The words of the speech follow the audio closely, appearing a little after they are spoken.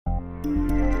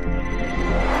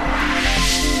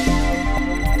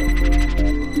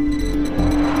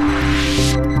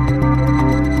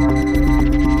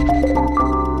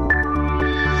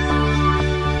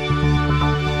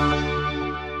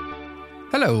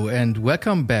Hello and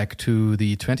welcome back to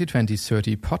the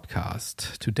 2020-30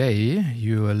 podcast. Today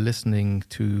you are listening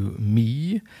to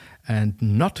me and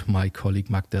not my colleague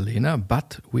Magdalena,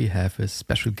 but we have a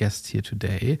special guest here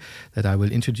today that I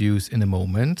will introduce in a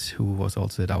moment, who was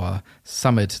also at our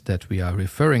summit that we are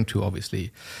referring to,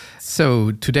 obviously.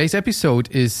 So today's episode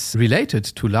is related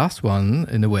to last one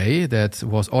in a way that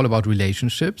was all about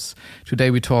relationships.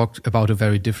 Today we talked about a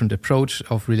very different approach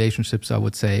of relationships, I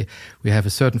would say. We have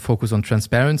a certain focus on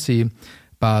transparency,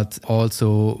 but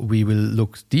also we will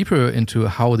look deeper into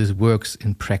how this works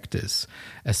in practice,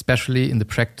 especially in the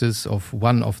practice of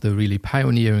one of the really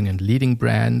pioneering and leading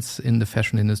brands in the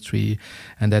fashion industry,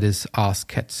 and that is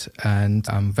ASKET. And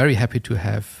I'm very happy to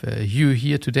have you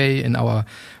here today in our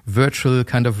virtual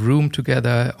kind of room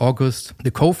together, August, the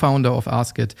co-founder of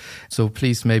ASKET. So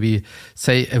please maybe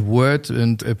say a word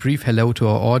and a brief hello to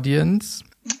our audience.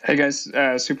 Hey guys,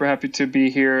 super happy to be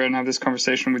here and have this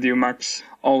conversation with you, Max.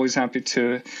 Always happy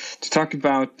to talk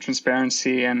about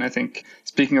transparency. And I think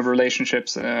speaking of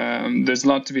relationships, there's a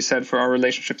lot to be said for our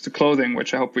relationships to clothing,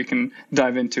 which I hope we can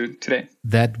dive into today.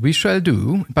 That we shall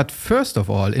do. But first of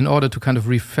all, in order to kind of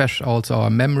refresh also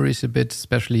our memories a bit,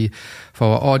 especially for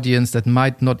our audience that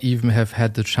might not even have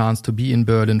had the chance to be in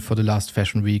Berlin for the last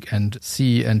Fashion Week and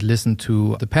see and listen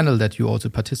to the panel that you also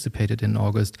participated in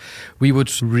August, we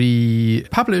would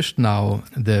republish now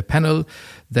the panel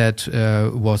that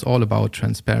was all about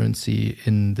transparency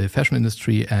in the fashion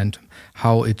industry and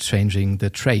how it's changing the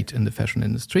trade in the fashion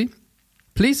industry.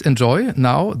 Please enjoy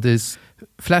now this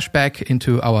flashback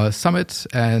into our summit,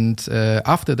 and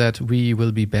after that we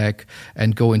will be back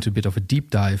and go into a bit of a deep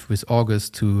dive with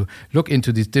August to look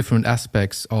into these different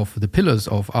aspects of the pillars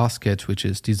of ASKET, which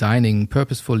is designing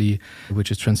purposefully,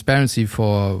 which is transparency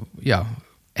for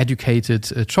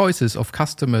educated choices of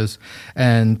customers,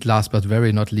 and last but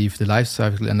very not least, the life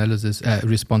cycle analysis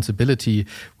responsibility,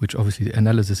 which obviously the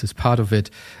analysis is part of it,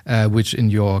 which in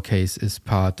your case is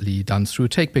partly done through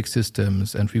take-back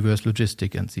systems and reverse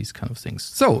logistic and these kind of things.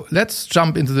 So let's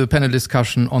jump into the panel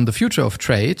discussion on the future of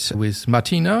trade with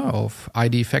Martina of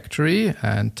ID Factory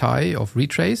and Tai of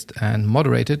Retraced, and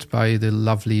moderated by the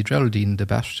lovely Geraldine de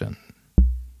Bastian.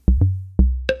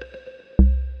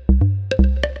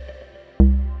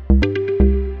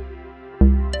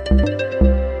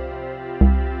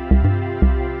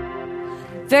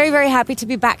 Very, very happy to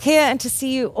be back here and to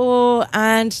see you all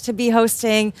and to be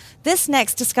hosting this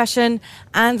next discussion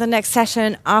and the next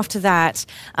session after that.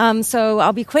 So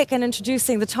I'll be quick in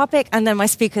introducing the topic and then my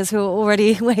speakers who are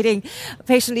already waiting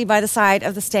patiently by the side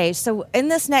of the stage. So in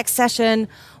this next session,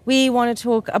 we want to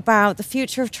talk about the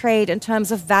future of trade in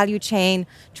terms of value chain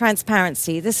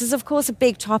transparency. This is, of course, a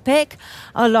big topic.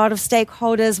 A lot of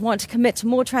stakeholders want to commit to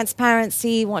more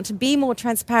transparency, want to be more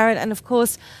transparent, and of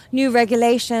course, new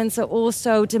regulations are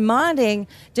also demanding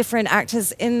different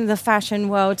actors in the fashion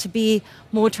world to be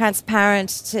more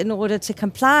transparent in order to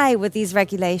comply with these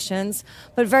regulations.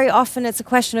 But very often it's a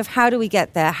question of how do we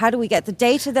get there? How do we get the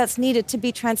data that's needed to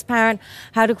be transparent?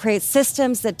 How to create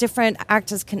systems that different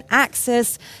actors can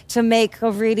access to make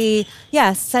a really,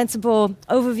 sensible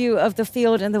overview of the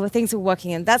field and the things we're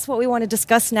working in. That's what we want to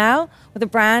discuss now with a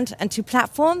brand and two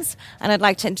platforms, and I'd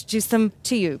like to introduce them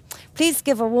to you. Please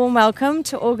give a warm welcome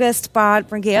to August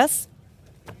Bard-Bringius.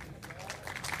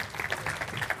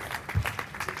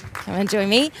 Come and join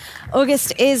me.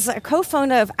 August is a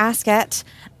co-founder of ASKET,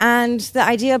 and the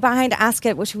idea behind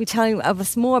ASKET, which we'll be telling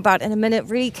us more about in a minute,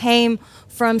 really came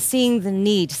from seeing the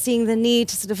need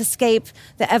to sort of escape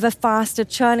the ever faster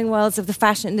churning worlds of the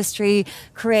fashion industry,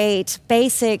 create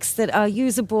basics that are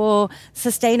usable,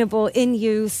 sustainable in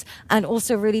use, and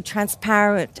also really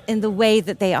transparent in the way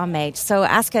that they are made. So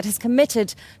ASKET has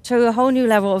committed to a whole new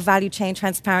level of value chain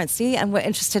transparency, and we're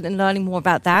interested in learning more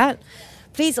about that.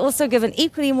 Please also give an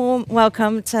equally warm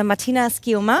welcome to Martina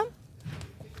Schiuma.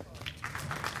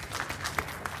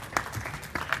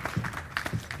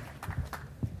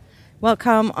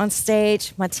 Welcome on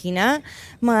stage, Martina.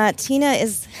 Martina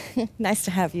is, nice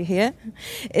to have you here,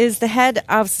 is the head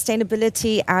of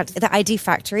sustainability at the ID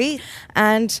Factory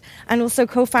and also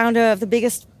co-founder of the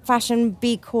biggest fashion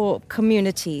B Corp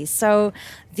community. So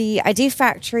the ID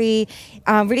Factory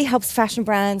really helps fashion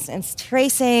brands in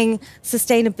tracing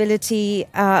sustainability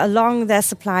along their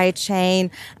supply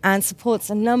chain and supports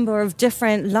a number of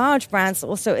different large brands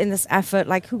also in this effort,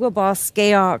 like Hugo Boss,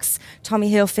 Georgs,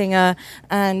 Tommy Hilfiger,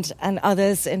 and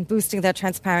others in boosting their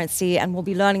transparency. And we'll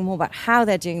be learning more about how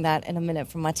they're doing that in a minute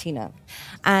from Martina.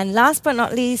 And last but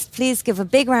not least, please give a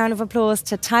big round of applause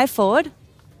to Tai Ford.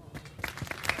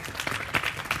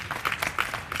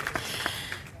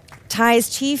 Ty is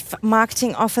Chief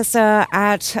Marketing Officer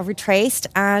at Retraced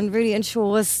and really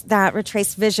ensures that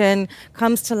Retraced vision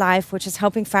comes to life, which is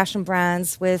helping fashion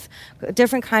brands with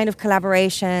different kind of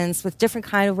collaborations, with different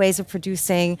kind of ways of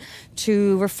producing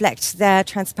to reflect their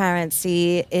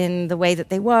transparency in the way that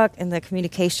they work, in their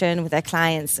communication with their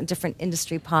clients and different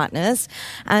industry partners.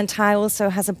 And Ty also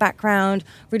has a background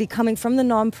really coming from the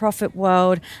non-profit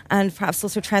world and perhaps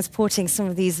also transporting some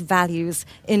of these values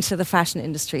into the fashion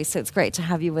industry. So it's great to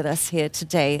have you with us here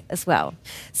today as well.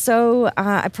 So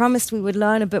I promised we would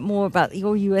learn a bit more about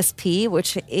your USP,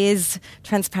 which is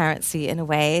transparency in a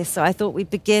way. So I thought we'd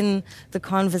begin the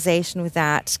conversation with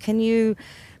that. Can you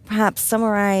perhaps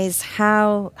summarize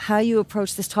how you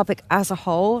approach this topic as a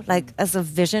whole, like as a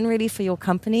vision really for your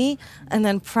company, and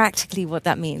then practically what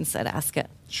that means at ASKET?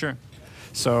 Sure.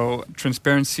 So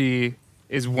transparency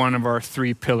is one of our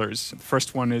 3 pillars. The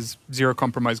first one is zero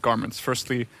compromise garments.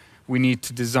 Firstly, we need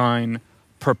to design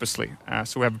purposely.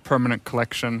 So we have a permanent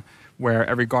collection where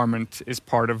every garment is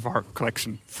part of our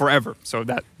collection forever. So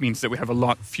that means that we have a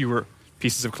lot fewer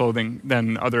pieces of clothing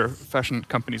than other fashion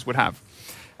companies would have.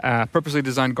 Purposely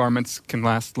designed garments can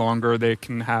last longer. They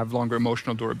can have longer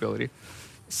emotional durability.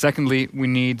 Secondly, we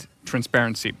need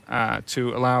transparency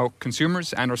to allow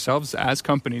consumers and ourselves as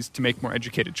companies to make more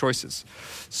educated choices.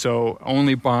 So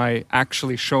only by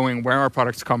actually showing where our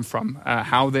products come from,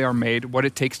 how they are made, what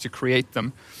it takes to create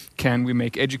them, can we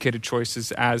make educated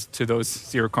choices as to those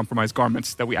zero compromise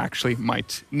garments that we actually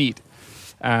might need.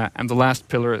 And the last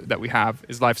pillar that we have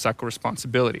is life cycle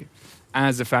responsibility.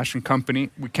 As a fashion company,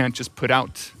 we can't just put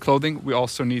out clothing. We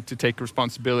also need to take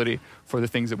responsibility for the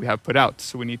things that we have put out.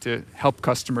 So we need to help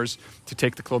customers to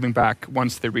take the clothing back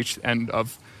once they reach the end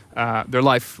of their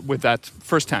life with that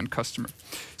first-hand customer.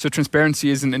 So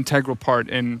transparency is an integral part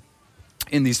in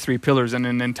these 3 pillars and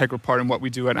an integral part in what we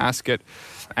do at ASKET.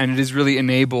 And it is really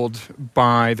enabled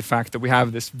by the fact that we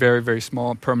have this very, very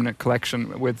small permanent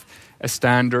collection with a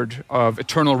standard of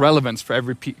eternal relevance for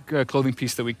every clothing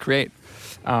piece that we create.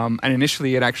 And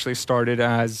initially, it actually started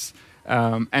as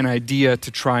an idea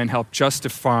to try and help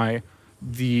justify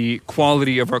the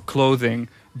quality of our clothing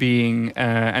being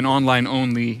an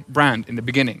online-only brand in the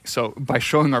beginning. So by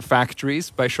showing our factories,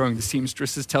 by showing the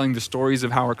seamstresses, telling the stories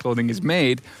of how our clothing is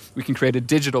made, we can create a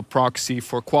digital proxy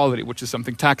for quality, which is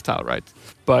something tactile, right?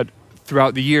 But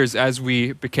throughout the years, as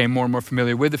we became more and more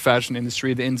familiar with the fashion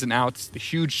industry, the ins and outs, the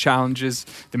huge challenges,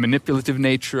 the manipulative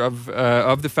nature of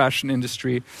the fashion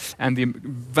industry, and the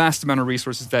vast amount of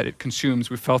resources that it consumes,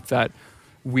 we felt that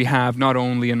we have not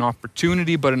only an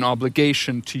opportunity, but an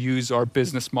obligation to use our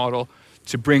business model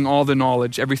to bring all the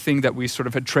knowledge, everything that we sort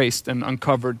of had traced and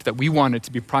uncovered that we wanted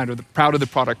to be proud of the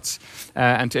products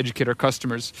and to educate our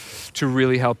customers to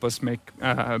really help us make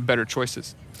better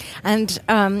choices. And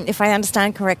if I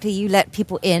understand correctly, you let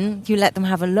people in, you let them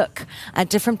have a look at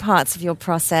different parts of your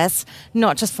process,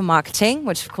 not just for marketing,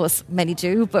 which of course many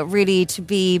do, but really to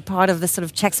be part of the sort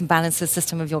of checks and balances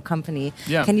system of your company.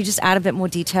 Yeah. Can you just add a bit more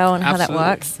detail on how that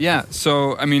works? Yeah,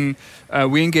 so I mean,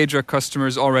 we engage our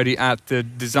customers already at the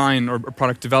design or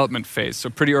product development phase. So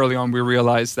pretty early on, we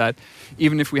realized that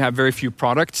even if we have very few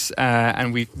products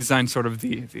and we design sort of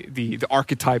the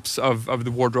archetypes of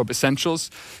the wardrobe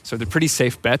essentials, so they're pretty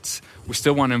safe bets. We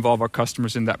still want to involve our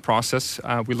customers in that process.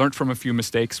 We learned from a few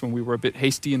mistakes when we were a bit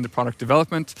hasty in the product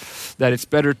development that it's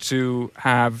better to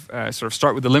have sort of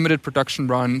start with a limited production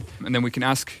run, and then we can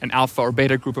ask an alpha or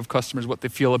beta group of customers what they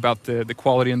feel about the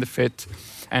quality and the fit,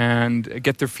 and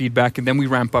get their feedback, and then we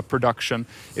ramp up production.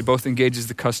 It both engages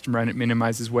the customer and it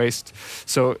minimizes waste.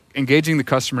 So engaging the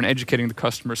customer and educating the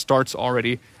customer starts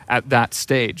already at that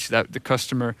stage, that the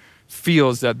customer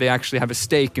feels that they actually have a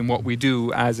stake in what we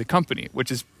do as a company,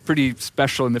 which is pretty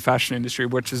special in the fashion industry,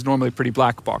 which is normally pretty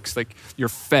black box. Like you're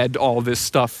fed all this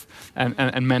stuff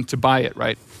and meant to buy it,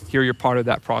 right? Here you're part of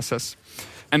that process.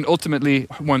 And ultimately,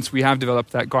 once we have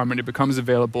developed that garment, it becomes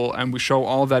available and we show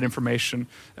all of that information,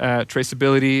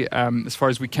 traceability, as far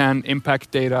as we can,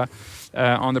 impact data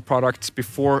on the products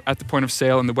before, at the point of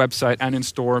sale, on the website and in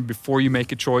store, before you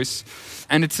make a choice.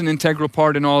 And it's an integral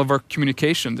part in all of our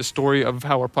communication. The story of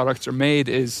how our products are made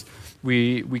is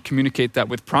we communicate that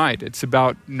with pride. It's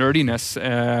about nerdiness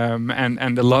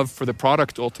and the love for the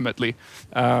product ultimately,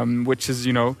 which is,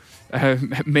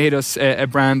 made us a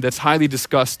brand that's highly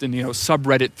discussed in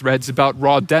subreddit threads about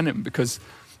raw denim, because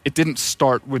it didn't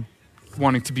start with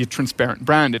wanting to be a transparent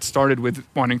brand. It started with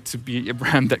wanting to be a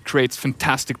brand that creates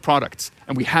fantastic products,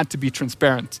 and we had to be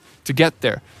transparent to get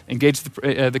there. Engage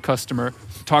the customer,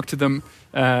 talk to them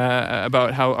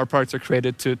about how our products are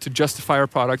created to justify our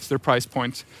products, their price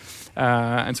points,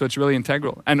 And so it's really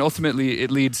integral. And ultimately,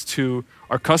 it leads to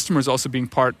our customers also being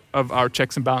part of our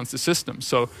checks and balances system.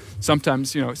 So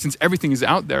sometimes, since everything is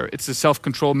out there, it's a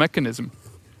self-control mechanism.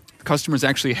 Customers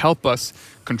actually help us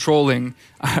controlling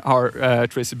our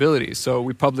traceability. So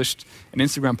we published an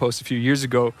Instagram post a few years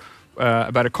ago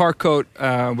about a car coat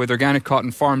with organic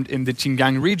cotton farmed in the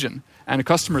Xinjiang region. And a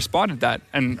customer spotted that,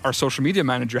 and our social media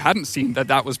manager hadn't seen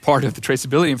that was part of the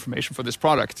traceability information for this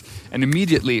product. And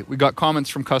immediately we got comments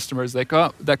from customers like,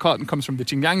 oh, that cotton comes from the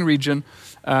Xinjiang region.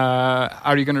 How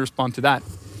are you going to respond to that?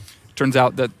 Turns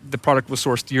out that the product was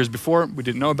sourced years before. We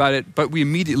didn't know about it, but we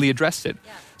immediately addressed it.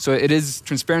 Yeah. So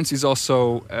transparency is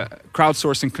also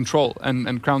crowdsourcing control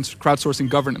and crowdsourcing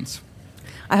governance.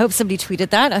 I hope somebody tweeted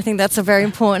that. I think that's a very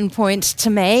important point to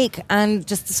make, and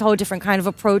just this whole different kind of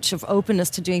approach of openness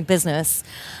to doing business.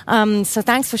 So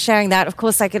thanks for sharing that. Of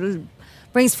course, it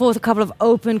brings forth a couple of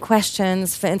open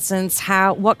questions. For instance,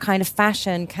 what kind of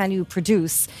fashion can you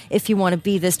produce if you want to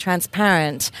be this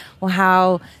transparent? Or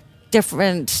how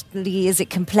differently is it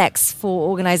complex for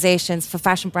organizations, for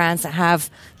fashion brands that have,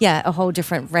 a whole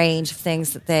different range of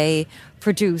things that they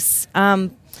produce?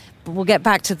 But we'll get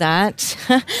back to that.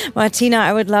 Martina,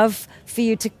 I would love for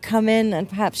you to come in and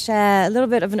perhaps share a little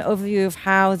bit of an overview of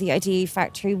how the ID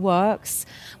Factory works.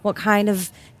 What kind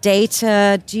of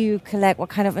data do you collect? What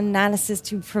kind of analysis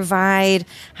do you provide?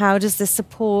 How does this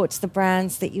support the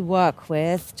brands that you work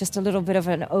with? Just a little bit of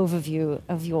an overview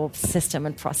of your system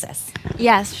and process.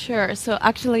 Yes, sure. So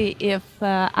actually, if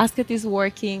ASKET is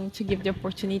working to give the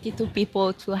opportunity to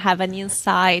people to have an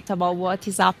insight about what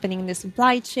is happening in the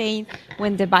supply chain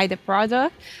when they buy the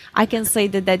product, I can say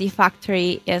that the ID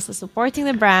Factory is supporting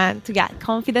the brand to get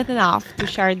confident enough to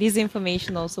share this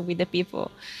information also with the people.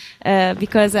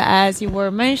 Because as you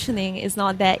were mentioning, it's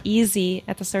not that easy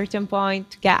at a certain point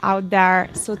to get out there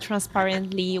so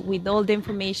transparently with all the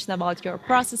information about your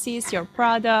processes, your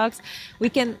products. We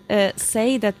can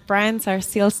say that brands are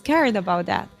still scared about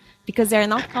that because they're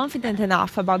not confident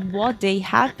enough about what they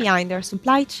have behind their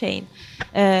supply chain.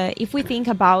 If we think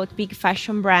about big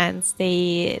fashion brands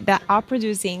that are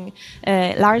producing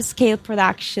large-scale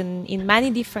production in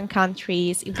many different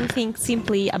countries, if we think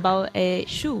simply about a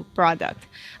shoe product,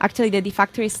 actually the ID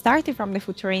Factory started from the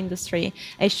footwear industry.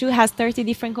 A shoe has 30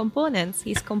 different components.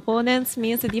 Each components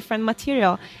means a different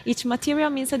material. Each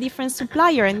material means a different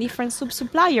supplier and different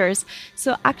sub-suppliers.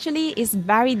 So actually it's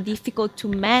very difficult to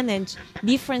manage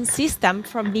different systems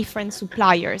from different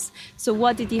suppliers. So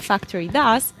what the ID Factory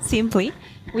does, simply,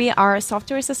 we are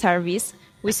software as a service.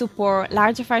 We support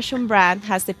larger fashion brands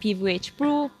as the PVH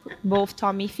Group, both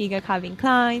Tommy, Figa, Calvin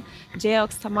Klein,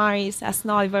 Geox, Tamaris, as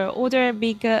Oliver, other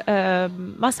big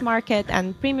mass market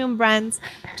and premium brands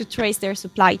to trace their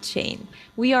supply chain.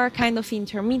 We are kind of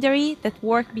intermediary that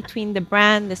work between the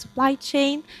brand, the supply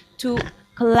chain, to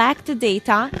collect the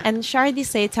data and share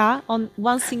this data on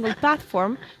one single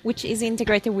platform, which is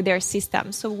integrated with their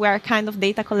system. So we're kind of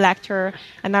data collector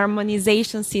and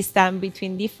harmonization system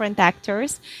between different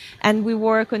actors. And we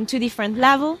work on two different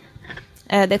levels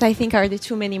that I think are the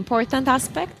two main important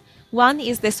aspects. One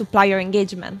is the supplier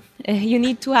engagement. You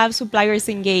need to have suppliers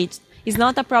engaged. It's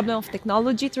not a problem of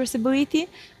technology traceability,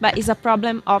 but it's a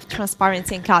problem of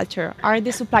transparency and culture. Are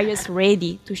the suppliers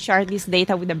ready to share this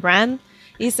data with the brand?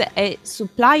 Is a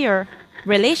supplier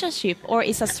relationship or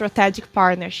is a strategic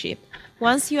partnership?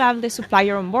 Once you have the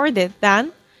supplier onboarded,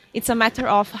 then it's a matter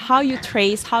of how you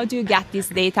trace, how do you get this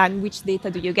data and which data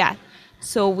do you get.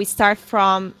 So we start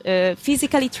from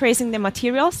physically tracing the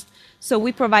materials. So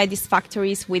we provide these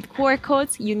factories with QR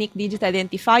codes, unique digital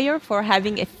identifier for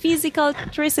having a physical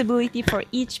traceability for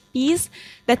each piece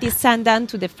that is sent down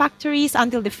to the factories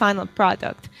until the final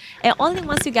product. And only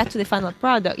once you get to the final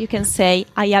product, you can say,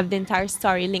 I have the entire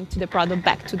story linked to the product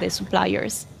back to the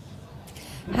suppliers.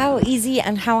 How easy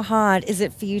and how hard is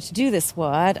it for you to do this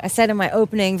work? I said in my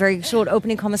very short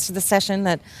opening comments to the session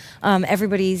that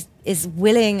everybody is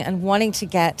willing and wanting to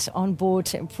get on board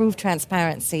to improve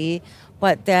transparency,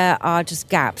 but there are just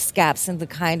gaps in the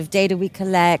kind of data we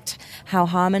collect, how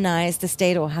harmonized this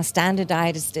data or how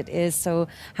standardized it is. So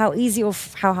how easy or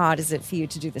how hard is it for you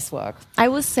to do this work? I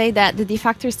would say that the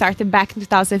Factory started back in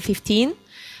 2015,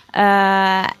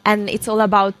 and it's all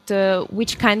about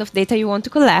which kind of data you want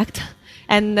to collect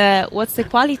and what's the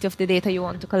quality of the data you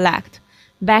want to collect.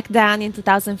 Back then in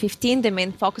 2015, the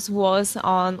main focus was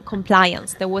on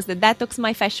compliance. There was the Detox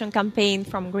My Fashion campaign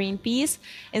from Greenpeace.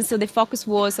 And so the focus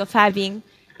was of having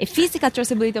a physical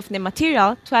traceability of the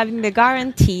material to having the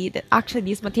guarantee that actually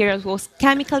this material was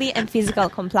chemically and physical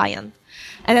compliant.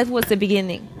 And that was the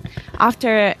beginning.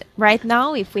 Right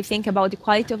now, if we think about the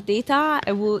quality of data,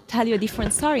 I will tell you a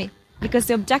different story. because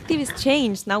the objective is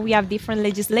changed. Now we have different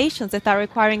legislations that are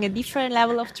requiring a different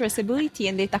level of traceability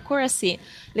and data accuracy.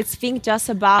 Let's think just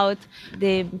about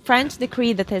the French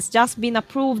decree that has just been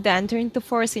approved and entered into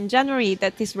force in January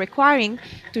that is requiring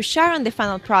to share on the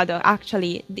final product,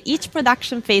 actually, each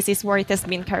production phase is where it has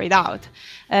been carried out.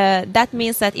 That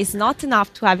means that it's not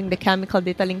enough to having the chemical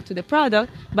data linked to the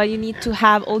product, but you need to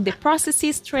have all the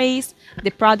processes traced, the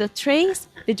product traced,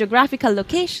 the geographical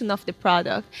location of the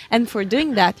product. And for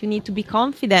doing that, you need to be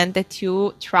confident that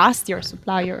you trust your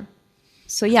supplier.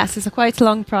 So yes, it's a quite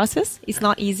long process. It's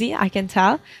not easy, I can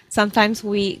tell. Sometimes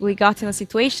we got in a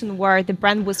situation where the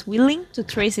brand was willing to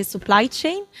trace its supply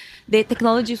chain. The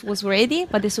technology was ready,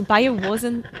 but the supplier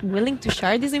wasn't willing to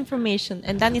share this information.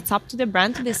 And then it's up to the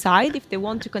brand to decide if they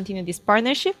want to continue this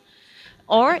partnership,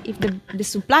 or if the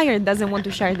supplier doesn't want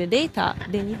to share the data,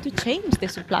 they need to change the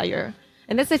supplier.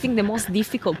 And that's, I think, the most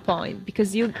difficult point,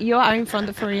 because you are in front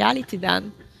of a reality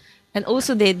then. And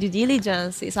also the due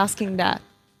diligence is asking that.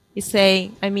 It's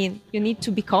saying, you need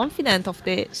to be confident of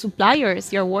the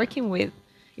suppliers you're working with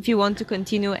if you want to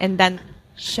continue and then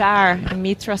share and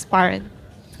be transparent.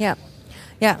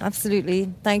 Yeah,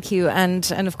 absolutely. Thank you.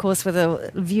 And of course, with a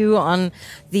view on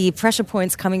the pressure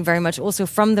points coming very much also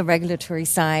from the regulatory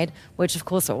side, which of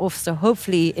course are also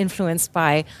hopefully influenced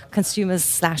by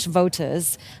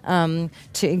consumers/voters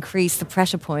to increase the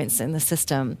pressure points in the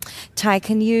system. Tai,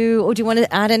 do you want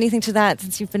to add anything to that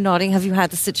since you've been nodding? Have you had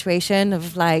the situation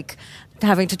of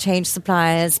having to change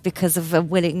suppliers because of a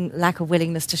lack of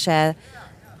willingness to share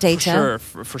data?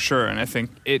 For sure. And I think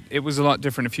it was a lot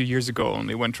different a few years ago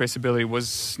only, when traceability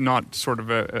was not sort of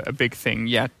a big thing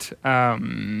yet.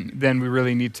 Then we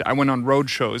really I went on road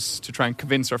shows to try and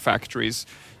convince our factories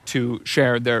to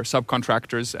share their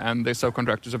subcontractors and the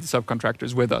subcontractors of the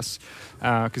subcontractors with us,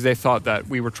 because they thought that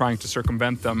we were trying to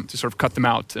circumvent them, to sort of cut them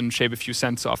out and shave a few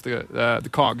cents off the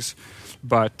COGS.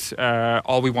 But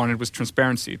all we wanted was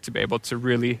transparency, to be able to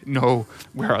really know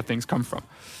where our things come from.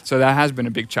 So that has been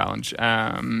a big challenge.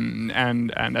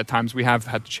 And at times we have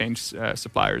had to change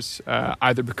suppliers,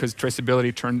 either because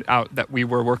traceability turned out that we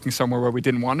were working somewhere where we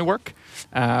didn't want to work,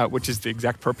 which is the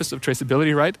exact purpose of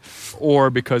traceability, right?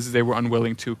 Or because they were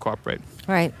unwilling to cooperate.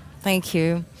 Right. Thank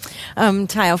you.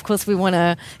 Tai, of course, we want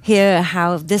to hear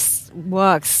how this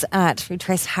works at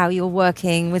Retraced, how you're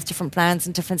working with different plans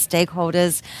and different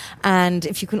stakeholders. And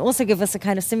if you can also give us a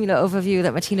kind of similar overview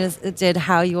that Martina did,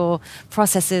 how your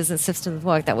processes and systems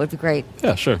work, that would be great.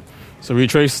 Yeah, sure. So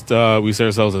Retraced, we see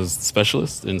ourselves as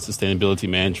specialists in sustainability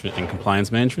management and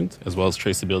compliance management, as well as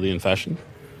traceability in fashion.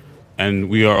 And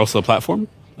we are also a platform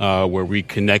where we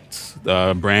connect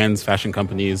brands, fashion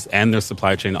companies, and their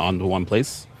supply chain onto one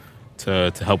place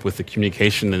to help with the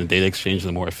communication and the data exchange in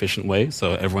a more efficient way.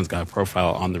 So everyone's got a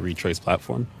profile on the Retraced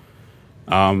platform.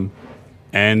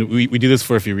 And we do this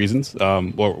for a few reasons.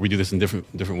 Or we do this in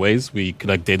different ways. We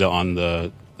collect data on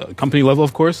the company level,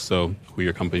 of course. So who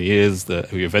your company is,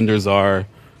 who your vendors are,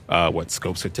 what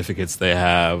scope certificates they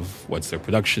have, what's their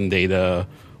production data,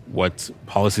 what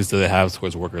policies do they have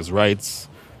towards workers' rights.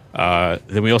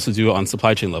 Then we also do on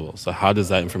supply chain level. So how does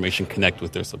that information connect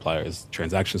with their suppliers?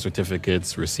 Transaction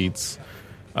certificates, receipts,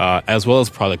 as well as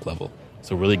product level.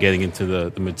 So really getting into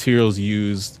the materials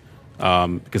used,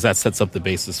 because that sets up the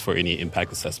basis for any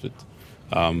impact assessment.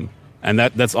 And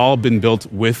that's all been built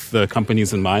with the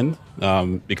companies in mind,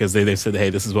 because they said, hey,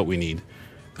 this is what we need.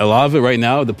 A lot of it right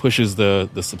now, the push is the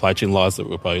supply chain laws that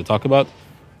we'll probably talk about.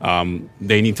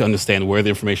 They need to understand where the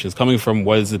information is coming from,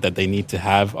 what is it that they need to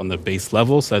have on the base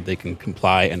level so that they can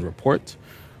comply and report.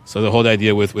 So the whole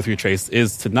idea with Retraced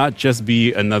is to not just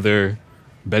be another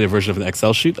better version of an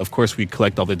Excel sheet. Of course, we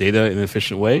collect all the data in an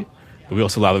efficient way, but we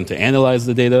also allow them to analyze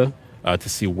the data to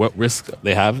see what risk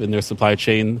they have in their supply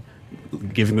chain,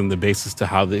 giving them the basis to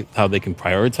how they can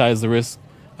prioritize the risk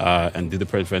and do the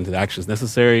preventive actions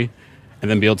necessary, and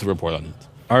then be able to report on it.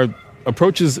 Our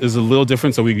approach is a little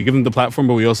different. So we give them the platform,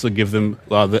 but we also give them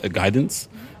a lot of the guidance.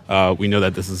 We know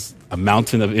that this is a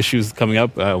mountain of issues coming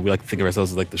up. We like to think of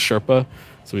ourselves as like the Sherpa.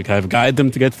 So we kind of guide them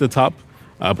to get to the top,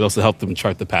 but also help them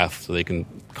chart the path so they can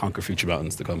conquer future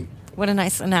mountains to come. What a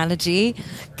nice analogy.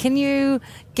 Can you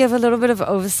give a little bit of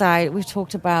oversight? We've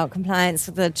talked about compliance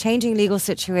with the changing legal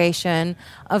situation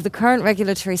of the current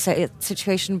regulatory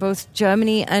situation, both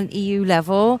Germany and EU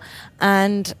level,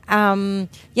 and and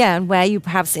where you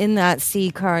perhaps in that see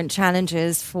current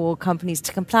challenges for companies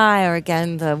to comply, or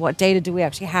again, the what data do we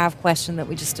actually have question that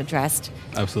we just addressed.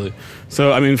 Absolutely.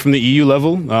 So, from the EU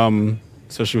level,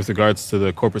 especially with regards to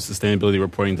the Corporate Sustainability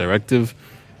Reporting Directive,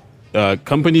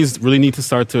 companies really need to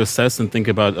start to assess and think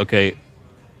about, okay,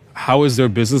 how is their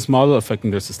business model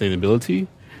affecting their sustainability?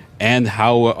 and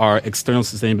how are external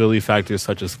sustainability factors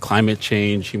such as climate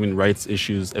change, human rights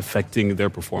issues affecting their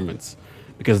performance.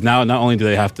 Because now not only do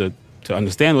they have to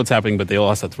understand what's happening, but they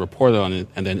also have to report on it,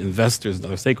 and then investors and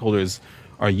other stakeholders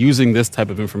are using this type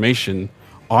of information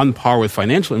on par with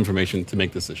financial information to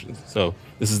make decisions. So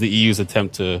this is the EU's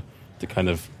attempt to kind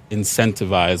of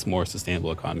incentivize more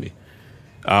sustainable economy.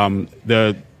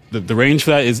 The range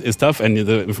for that is tough, and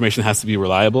the information has to be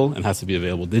reliable and has to be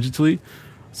available digitally.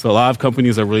 So a lot of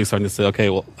companies are really starting to say, okay,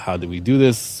 well, how do we do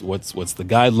this? What's the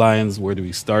guidelines? Where do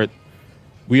we start?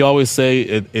 We always say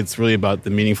it's really about the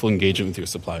meaningful engagement with your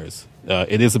suppliers.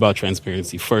 It is about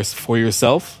transparency first for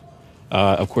yourself.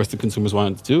 Of course, the consumers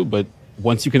want it too, but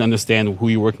once you can understand who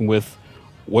you're working with,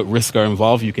 what risks are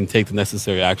involved, you can take the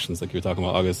necessary actions, like you were talking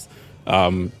about, August,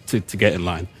 to get in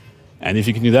line. And if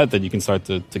you can do that, then you can start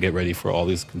to get ready for all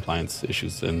these compliance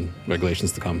issues and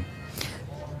regulations to come.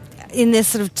 In this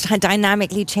sort of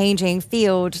dynamically changing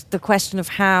field, the question of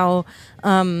how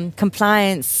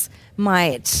compliance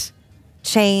might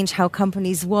change how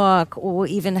companies work or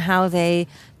even how they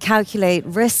calculate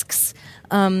risks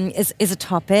is a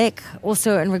topic.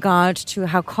 Also in regard to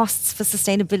how costs for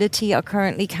sustainability are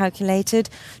currently calculated.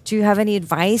 Do you have any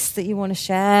advice that you want to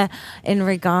share in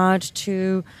regard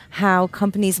to how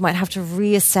companies might have to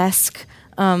reassess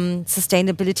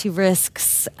sustainability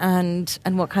risks and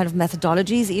what kind of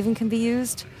methodologies even can be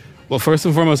used? Well, first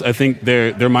and foremost, I think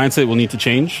their mindset will need to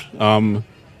change.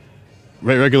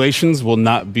 Regulations will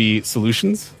not be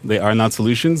solutions. They are not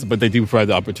solutions, but they do provide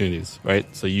the opportunities, right?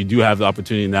 So you do have the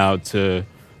opportunity now to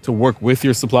work with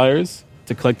your suppliers,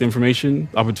 to collect the information,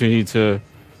 opportunity to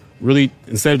really,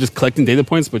 instead of just collecting data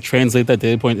points, but translate that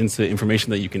data point into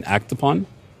information that you can act upon.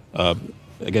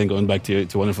 Again, going back to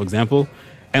a wonderful example.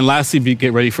 And lastly,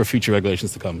 get ready for future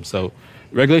regulations to come. So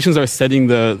regulations are setting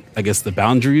the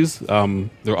boundaries.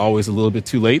 They're always a little bit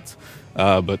too late.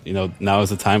 But now is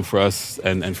the time for us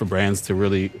and for brands to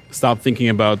really stop thinking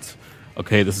about,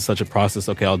 okay, this is such a process,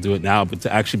 okay, I'll do it now, but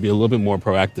to actually be a little bit more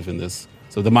proactive in this.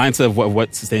 So the mindset of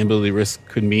what sustainability risk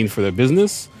could mean for their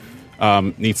business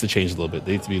needs to change a little bit.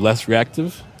 They need to be less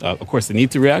reactive. Of course, they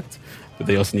need to react, but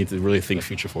they also need to really think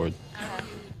future forward.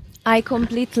 I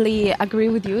completely agree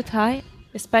with you, Ty,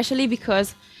 especially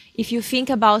because if you think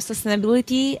about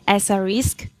sustainability as a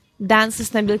risk, then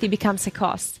sustainability becomes a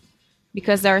cost.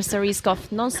 Because there's a risk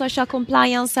of non-social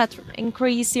compliance that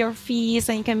increase your fees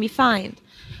and you can be fined.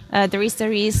 There is a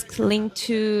risk linked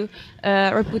to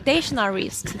reputational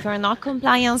risks. If you're not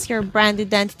compliant, your brand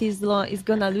identity is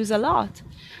going to lose a lot.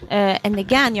 And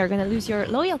again, you're going to lose your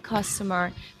loyal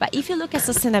customer. But if you look at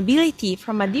sustainability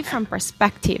from a different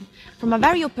perspective, from a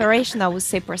very operational, I would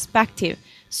say, perspective,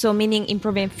 so meaning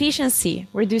improving efficiency,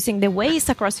 reducing the waste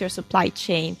across your supply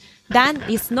chain, then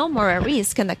it's no more a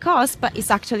risk and a cost, but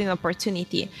it's actually an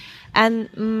opportunity.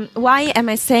 And why am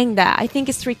I saying that? I think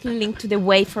it's strictly linked to the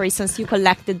way, for instance, you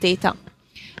collect the data.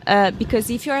 Because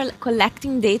if you're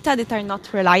collecting data that are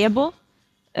not reliable,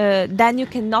 then you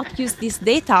cannot use this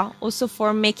data also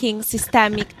for making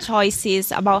systemic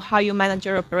choices about how you manage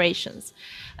your operations.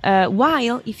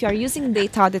 While if you are using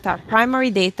data that are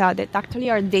primary data, that actually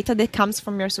are data that comes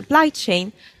from your supply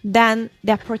chain, then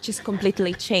the approach is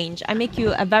completely changed. I make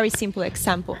you a very simple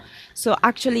example. So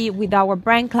actually with our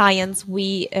brand clients,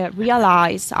 we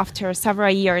realized after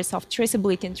several years of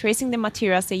traceability and tracing the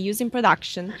materials they use in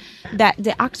production, that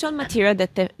the actual material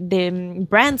that the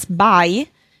brands buy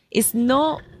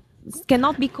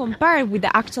cannot be compared with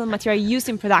the actual material used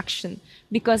in production,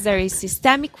 because there is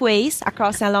systemic waste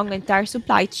across along the entire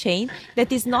supply chain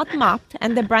that is not mapped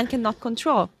and the brand cannot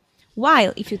control.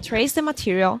 While if you trace the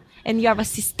material and you have a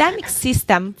systemic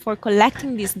system for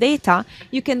collecting this data,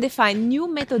 you can define new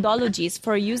methodologies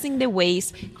for using the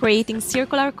waste, creating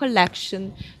circular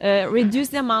collection, reduce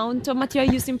the amount of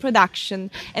material used in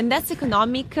production, and that's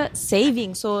economic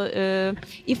saving. So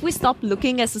if we stop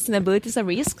looking at sustainability as a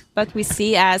risk, but we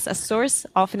see as a source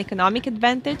of an economic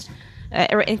advantage,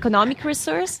 or economic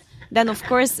resource, then of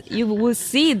course you will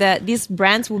see that these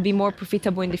brands will be more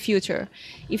profitable in the future.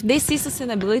 If they see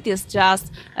sustainability as just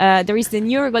there is the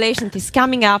new regulation that is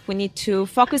coming up, we need to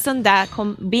focus on that,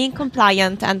 being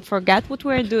compliant and forget what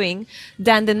we're doing,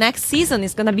 then the next season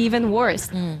is going to be even worse.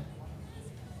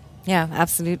 Yeah,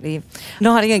 absolutely.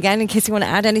 Nodding again in case you want to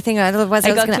add anything. Otherwise,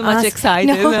 I was got too much excited.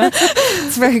 No,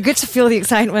 it's very good to feel the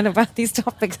excitement about these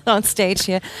topics on stage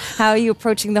here. How are you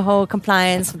approaching the whole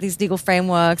compliance with these legal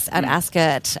frameworks at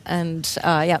ASKET? And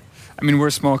I mean, we're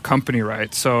a small company,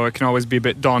 right? So it can always be a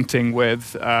bit daunting with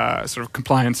sort of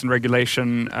compliance and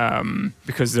regulation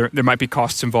because there might be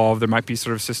costs involved. There might be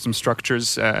sort of system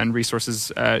structures and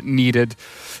resources needed.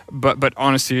 But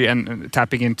honestly, and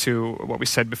tapping into what we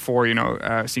said before,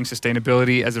 seeing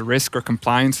sustainability as a risk or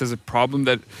compliance as a problem,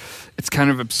 that it's kind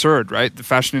of absurd, right? The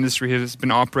fashion industry has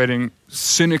been operating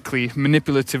cynically,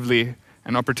 manipulatively,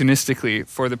 and opportunistically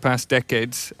for the past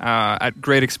decades at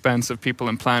great expense of people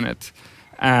and planet.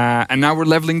 And now we're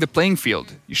leveling the playing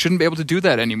field. You shouldn't be able to do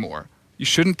that anymore. You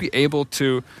shouldn't be able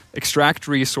to extract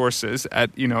resources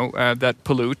that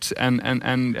pollute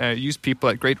and use people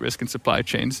at great risk in supply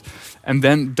chains, and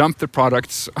then dump the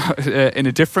products in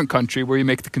a different country where you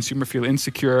make the consumer feel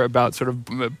insecure about sort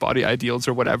of body ideals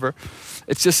or whatever.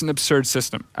 It's just an absurd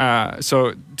system.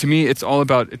 So to me, it's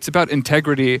about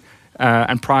integrity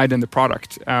and pride in the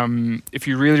product. If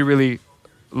you really, really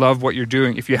love what you're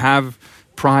doing, if you have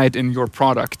pride in your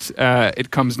product,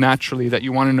 it comes naturally that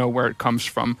you want to know where it comes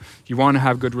from. You want to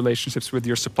have good relationships with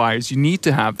your suppliers. You need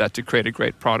to have that to create a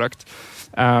great product.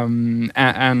 Then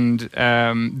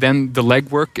the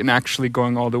legwork in actually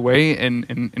going all the way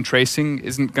in tracing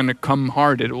isn't going to come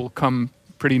hard. It will come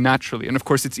pretty naturally. And of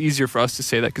course, it's easier for us to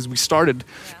say that because we started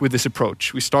with this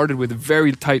approach. We started with a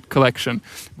very tight collection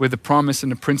with a promise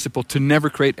and a principle to never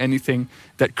create anything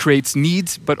that creates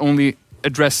needs, but only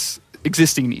address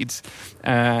existing needs.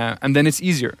 And then it's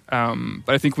easier.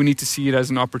 But I think we need to see it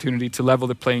as an opportunity to level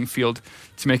the playing field,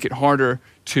 to make it harder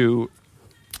to,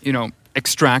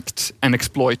 extract and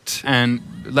exploit and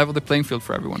level the playing field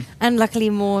for everyone. And luckily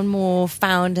more and more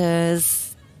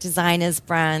founders, designers,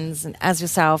 brands, and as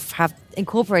yourself have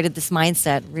incorporated this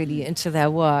mindset really into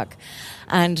their work.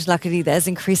 And luckily there's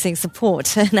increasing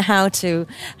support in how to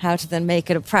then make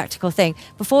it a practical thing.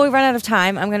 Before we run out of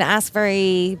time, I'm going to ask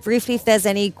very briefly if there's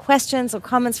any questions or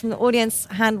comments from the audience.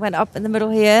 Hand went up in the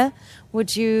middle here.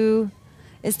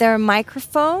 Is there a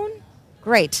microphone?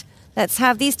 Great. Let's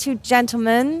have these two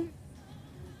gentlemen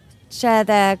share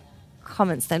their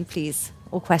comments then, please,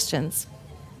 or questions.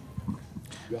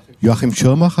 Joachim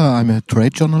Schirmacher, I'm a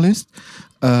trade journalist.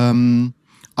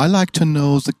 I like to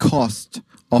know the cost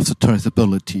of the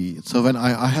traceability. So when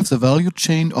I have the value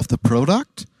chain of the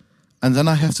product, and then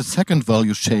I have the second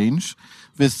value chain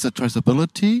with the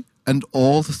traceability and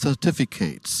all the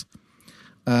certificates.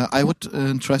 I would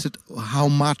interested, how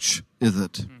much is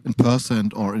it in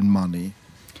percent or in money?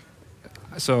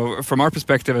 So from our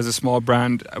perspective as a small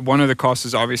brand, one of the costs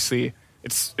is obviously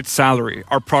it's salary.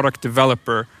 Our product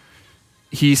developer,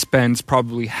 he spends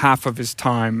probably half of his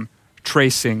time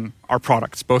tracing our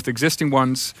products, both existing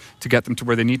ones to get them to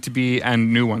where they need to be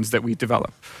and new ones that we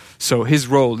develop. So his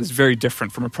role is very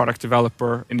different from a product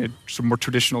developer in a more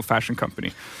traditional fashion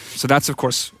company. So that's, of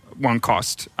course, one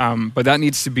cost. But that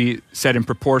needs to be set in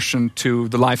proportion to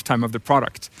the lifetime of the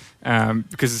product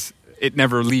because it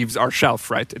never leaves our shelf,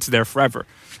 right? It's there forever.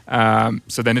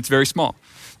 So then it's very small.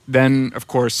 Then, of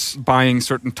course, buying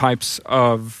certain types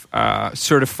of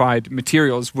certified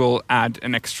materials will add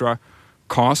an extra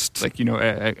cost, like,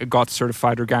 a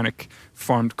GOTS-certified organic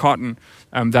farmed cotton.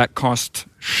 That cost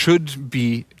should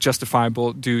be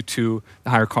justifiable due to the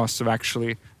higher costs of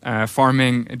actually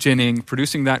farming, ginning,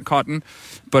 producing that cotton.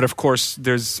 But, of course,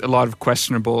 there's a lot of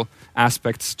questionable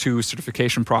aspects to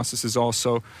certification processes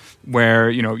also where,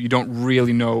 you don't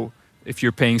really know if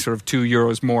you're paying sort of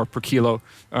 €2 more per kilo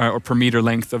or per meter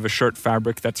length of a shirt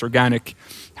fabric that's organic,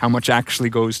 how much actually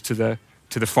goes to the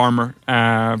farmer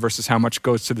versus how much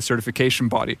goes to the certification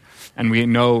body. And we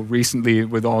know recently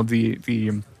with all the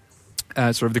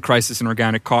sort of the crisis in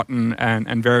organic cotton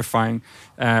and verifying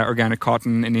organic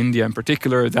cotton in India in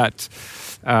particular, that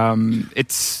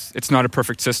it's not a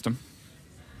perfect system.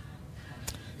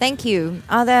 Thank you.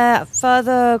 Are there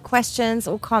further questions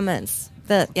or comments?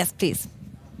 Yes, please.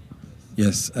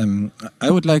 Yes,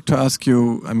 I would like to ask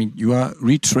you, you are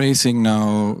retracing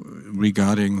now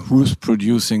regarding who's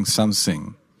producing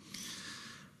something.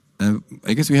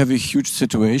 I guess we have a huge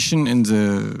situation in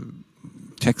the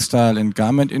textile and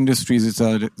garment industries. It's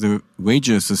the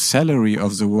wages, the salary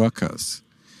of the workers,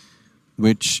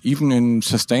 which even in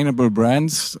sustainable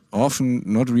brands often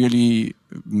not really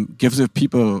give the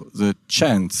people the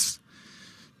chance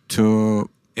to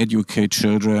educate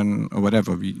children or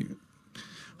whatever.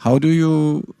 How do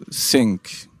you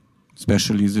think,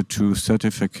 especially the two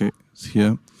certificates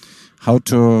here,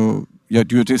 do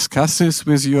you discuss this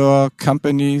with your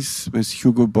companies, with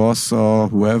Hugo Boss or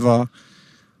whoever,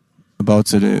 about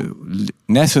the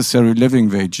necessary living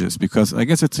wages? Because I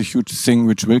guess it's a huge thing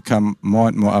which will come more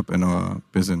and more up in our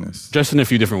business. Just in a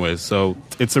few different ways. So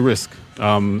it's a risk.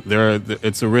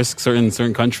 It's a risk in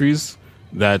certain countries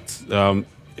that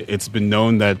it's been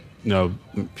known that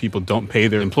people don't pay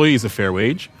their employees a fair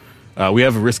wage. We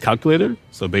have a risk calculator,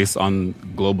 so based on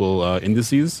global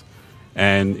indices.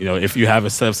 And if you have a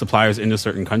set of suppliers in a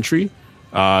certain country,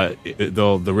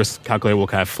 the risk calculator will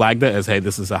kind of flag that as, hey,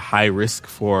 this is a high risk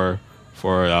for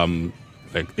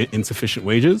insufficient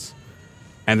wages.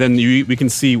 And then we can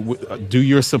see, do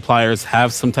your suppliers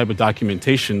have some type of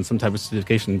documentation, some type of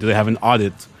certification? Do they have an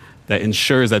audit that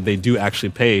ensures that they do actually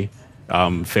pay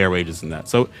fair wages in that?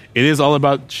 So it is all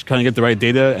about kind of get the right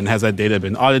data, and has that data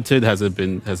been audited? Has it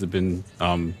been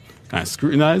kind of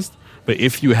scrutinized? But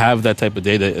if you have that type of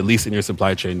data, at least in your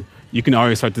supply chain, you can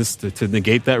already start to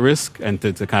negate that risk and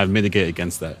to kind of mitigate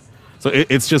against that. So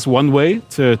it's just one way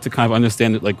to kind of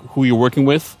understand who you're working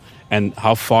with and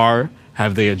how far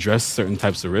have they addressed certain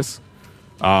types of risks.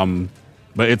 But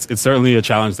it's certainly a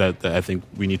challenge that I think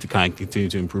we need to kind of continue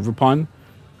to improve upon.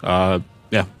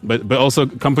 But also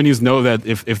companies know that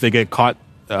if they get caught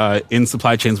in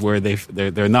supply chains where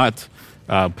they're not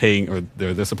paying, or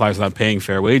their suppliers are not paying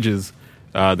fair wages,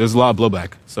 there's a lot of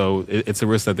blowback. So it's a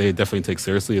risk that they definitely take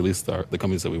seriously, at least the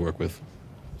companies that we work with.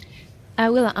 I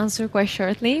will answer quite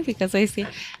shortly because I see.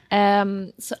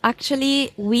 So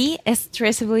actually, we as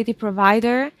traceability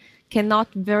provider cannot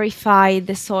verify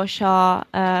the social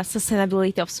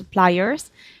sustainability of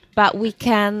suppliers, but we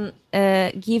can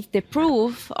give the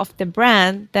proof of the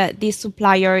brand that this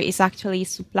supplier is actually a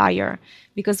supplier.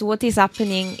 Because what is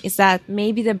happening is that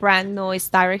maybe the brand knows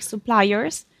direct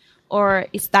suppliers, or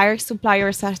its direct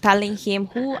suppliers are telling him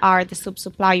who are the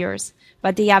sub-suppliers,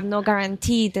 but they have no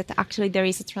guarantee that actually there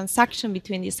is a transaction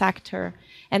between this actor.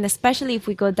 And especially if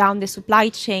we go down the supply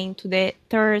chain to the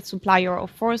third supplier or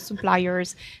fourth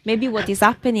suppliers, maybe what is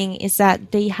happening is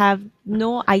that they have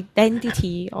no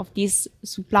identity of this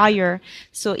supplier.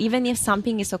 So even if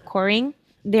something is occurring,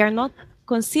 they are not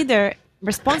considered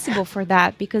responsible for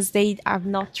that because they have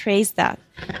not traced that.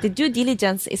 The due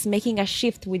diligence is making a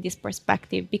shift with this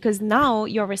perspective, because now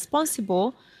you're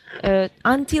responsible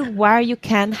until where you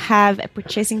can have a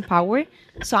purchasing power,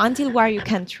 so until where you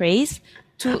can trace,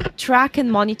 to track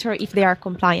and monitor if they are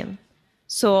compliant.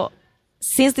 So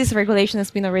since this regulation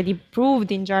has been already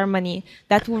approved in Germany,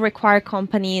 that will require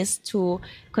companies to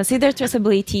consider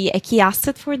traceability a key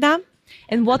asset for them.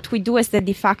 And what we do as the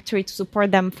de facto to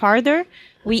support them further,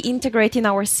 we integrate in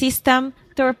our system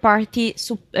third-party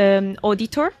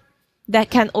auditor that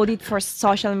can audit for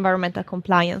social environmental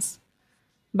compliance.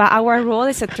 But our role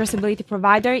as a traceability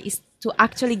provider is to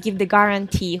actually give the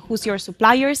guarantee who's your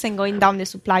suppliers and going down the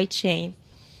supply chain.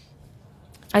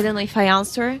 I don't know if I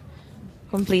answer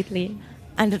completely.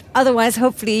 And otherwise,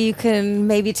 hopefully, you can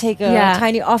maybe take a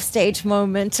tiny offstage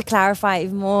moment to clarify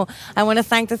even more. I want to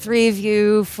thank the three of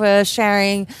you for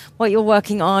sharing what you're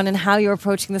working on and how you're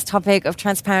approaching this topic of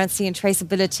transparency and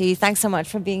traceability. Thanks so much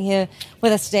for being here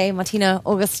with us today. Martina,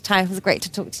 August, Ty, it was great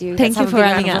to talk to you. Thank you for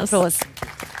having us. Applause.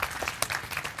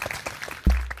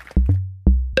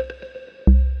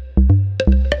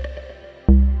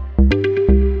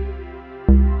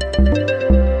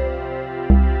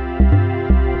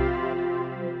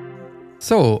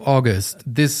 So, August,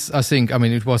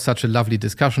 it was such a lovely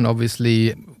discussion,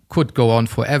 obviously. Could go on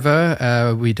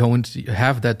forever. We don't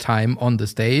have that time on the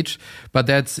stage, but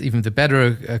that's even the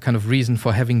better kind of reason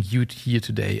for having you here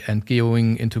today and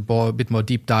going into a bit more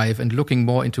deep dive and looking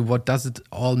more into what does it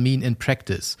all mean in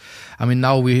practice.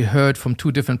 Now we heard from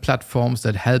two different platforms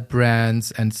that help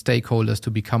brands and stakeholders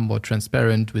to become more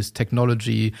transparent with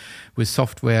technology, with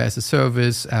software as a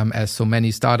service, as so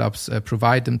many startups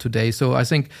provide them today. So I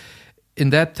think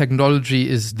in that, technology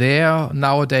is there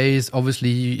nowadays.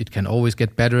 Obviously, it can always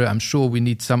get better. I'm sure we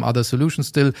need some other solutions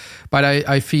still. But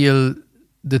I feel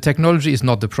the technology is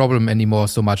not the problem anymore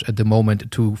so much at the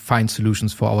moment to find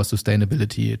solutions for our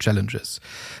sustainability challenges.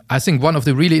 I think one of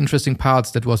the really interesting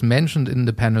parts that was mentioned in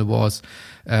the panel was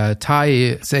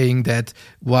Ty saying that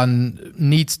one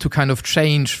needs to kind of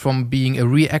change from being a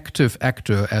reactive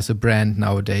actor as a brand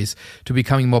nowadays to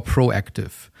becoming more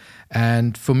proactive.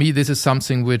 And for me, this is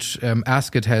something which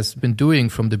ASKET has been doing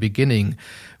from the beginning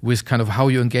with kind of how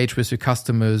you engage with your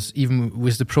customers, even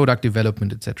with the product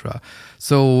development, etc.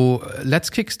 So let's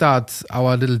kickstart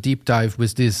our little deep dive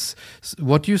with this.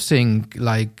 What do you think,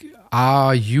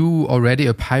 are you already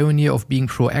a pioneer of being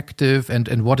proactive,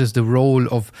 and what is the role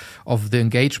of the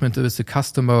engagement with the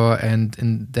customer, and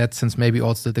in that sense, maybe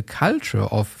also the culture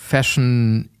of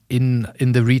fashion in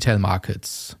the retail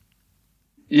markets?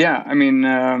 Yeah,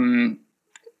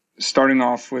 starting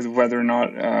off with whether or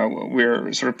not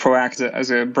we're sort of proactive as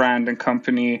a brand and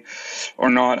company or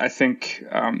not, I think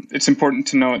it's important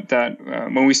to note that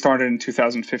when we started in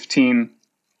 2015,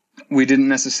 we didn't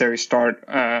necessarily start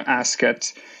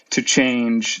ASKET to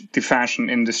change the fashion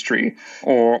industry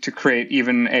or to create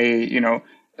even a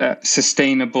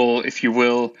sustainable, if you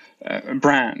will,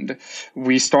 brand.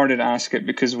 We started ASKET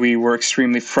because we were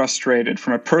extremely frustrated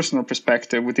from a personal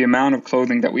perspective with the amount of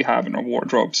clothing that we have in our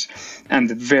wardrobes and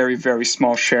the very, very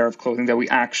small share of clothing that we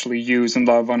actually use and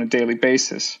love on a daily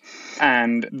basis.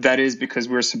 And that is because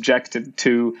we're subjected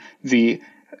to the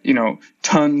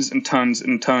tons and tons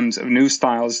and tons of new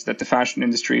styles that the fashion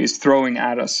industry is throwing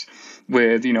at us,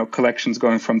 with collections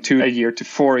going from 2 a year to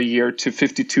 4 a year to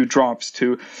 52 drops,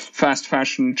 to fast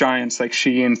fashion giants like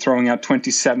Shein throwing out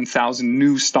 27,000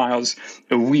 new styles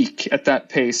a week. At that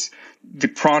pace, the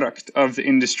product of the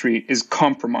industry is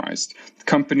compromised.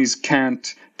 Companies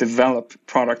can't develop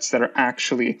products that are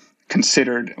actually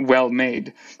considered well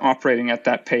made, operating at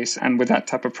that pace and with that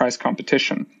type of price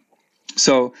competition.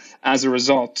 So as a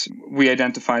result, we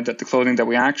identified that the clothing that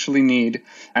we actually need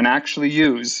and actually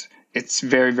use, it's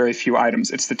very, very few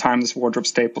items. It's the timeless wardrobe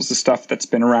staples, the stuff that's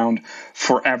been around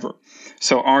forever.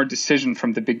 So our decision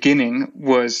from the beginning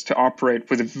was to operate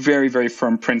with a very, very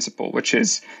firm principle, which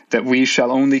is that we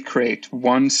shall only create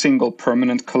one single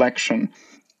permanent collection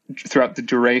throughout the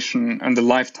duration and the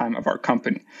lifetime of our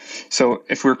company. So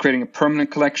if we're creating a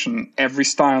permanent collection, every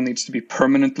style needs to be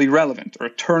permanently relevant or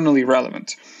eternally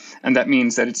relevant. And that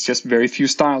means that it's just very few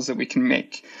styles that we can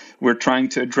make. We're trying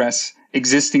to address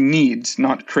existing needs,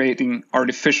 not creating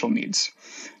artificial needs.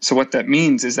 So what that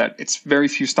means is that it's very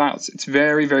few styles. It's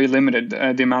very, very limited,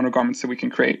 the amount of garments that we can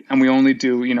create. And we only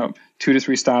do, 2 to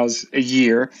 3 styles a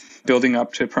year, building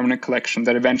up to a permanent collection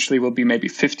that eventually will be maybe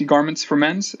 50 garments for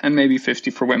men's and maybe 50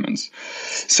 for women's.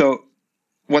 So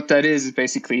what that is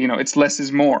basically, it's less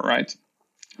is more, right?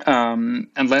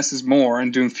 And less is more,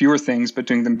 and doing fewer things but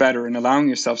doing them better and allowing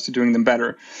yourselves to doing them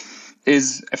better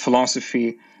is a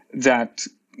philosophy that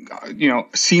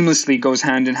seamlessly goes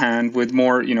hand in hand with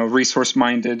more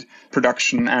resource-minded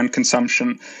production and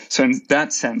consumption. So in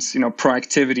that sense,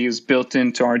 proactivity is built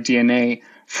into our DNA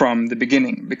from the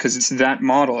beginning, because it's that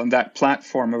model and that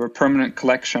platform of a permanent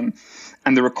collection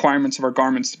and the requirements of our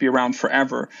garments to be around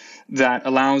forever that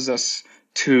allows us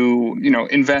to,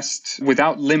 invest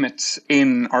without limits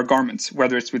in our garments,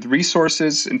 whether it's with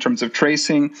resources, in terms of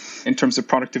tracing, in terms of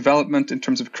product development, in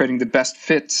terms of creating the best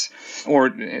fits, or,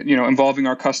 involving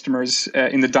our customers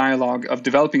in the dialogue of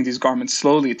developing these garments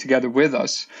slowly together with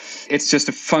us. It's just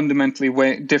a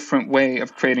fundamentally different way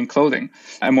of creating clothing,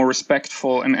 a more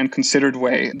respectful and considered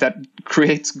way that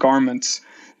creates garments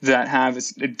that have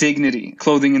a dignity,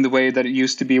 clothing in the way that it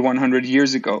used to be 100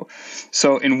 years ago.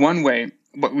 So in one way,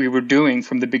 what we were doing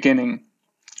from the beginning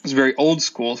was very old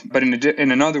school, but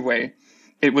in another way,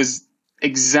 it was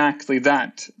exactly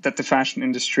that the fashion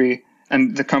industry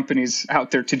and the companies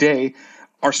out there today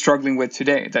are struggling with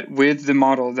today, that with the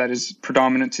model that is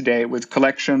predominant today, with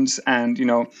collections and,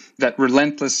 that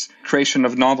relentless creation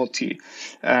of novelty,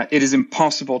 it is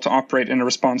impossible to operate in a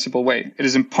responsible way. It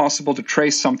is impossible to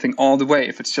trace something all the way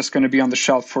if it's just going to be on the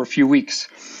shelf for a few weeks.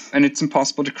 And it's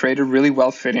impossible to create a really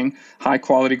well-fitting,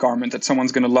 high-quality garment that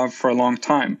someone's going to love for a long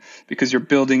time, because you're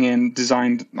building in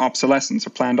designed obsolescence or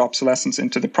planned obsolescence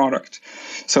into the product.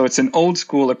 So it's an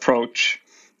old-school approach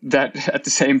that, at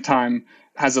the same time,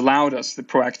 has allowed us the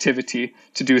proactivity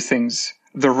to do things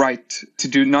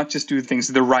not just do things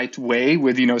the right way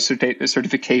with,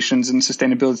 certifications and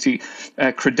sustainability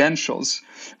credentials,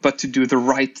 but to do the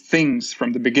right things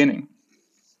from the beginning.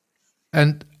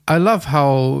 And I love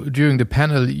how during the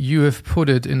panel you have put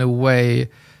it in a way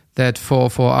that for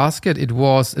ASKET, it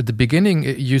was at the beginning,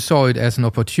 you saw it as an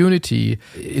opportunity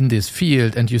in this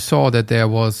field, and you saw that there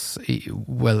was,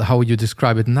 how you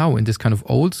describe it now, in this kind of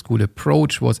old school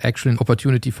approach, was actually an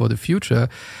opportunity for the future.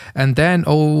 And then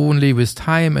only with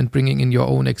time and bringing in your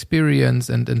own experience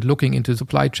and looking into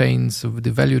supply chains, the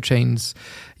value chains,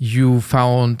 you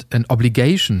found an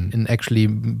obligation in actually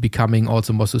becoming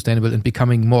also more sustainable and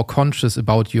becoming more conscious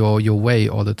about your way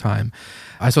all the time.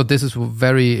 I thought this is a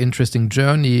very interesting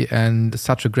journey and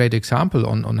such a great example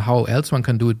on how else one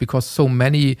can do it, because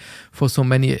for so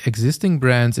many existing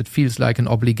brands, it feels like an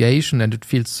obligation and it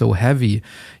feels so heavy,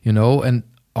 and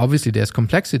obviously there's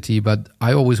complexity, but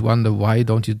I always wonder, why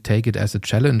don't you take it as a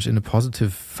challenge in a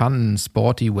positive, fun,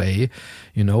 sporty way?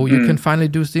 You can finally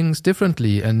do things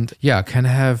differently and you can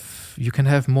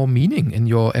have more meaning in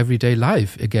your everyday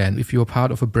life again if you're part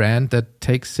of a brand that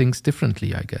takes things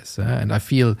differently, I guess. And I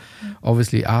feel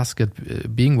obviously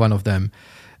ASKET being one of them.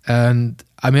 And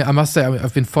I mean, I must say,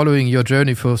 I've been following your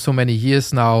journey for so many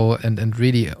years now and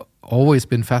really always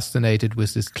been fascinated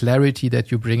with this clarity that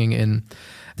you're bringing in,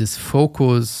 this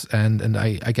focus. And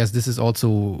I guess this is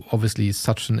also obviously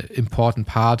such an important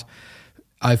part.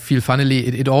 I feel funnily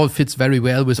it all fits very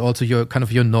well with also your kind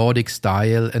of your Nordic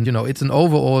style. And, it's an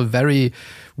overall very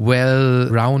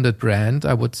well-rounded brand,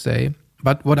 I would say.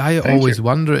 But what I always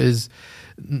wonder is,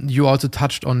 you also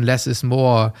touched on less is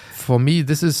more. For me,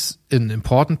 this is an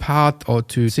important part or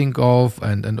to think of.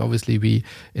 And obviously we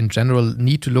in general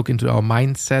need to look into our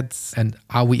mindsets and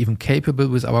are we even capable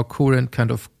with our current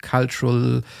kind of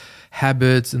cultural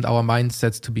habits and our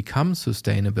mindsets to become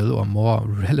sustainable or more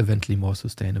relevantly more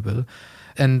sustainable.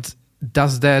 And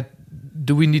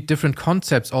do we need different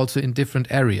concepts also in different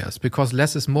areas? Because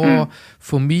less is more,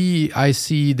 for me, I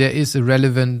see there is a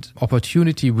relevant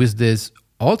opportunity with this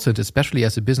also, especially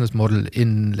as a business model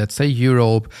in, let's say,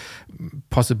 Europe,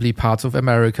 possibly parts of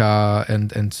America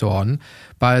and so on.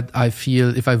 But I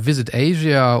feel if I visit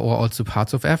Asia or also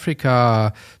parts of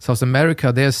Africa, South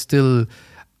America, there's still,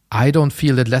 I don't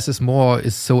feel that less is more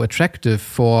is so attractive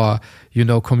for,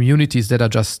 communities that are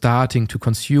just starting to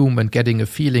consume and getting a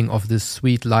feeling of this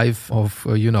sweet life of,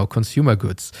 consumer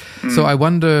goods. So I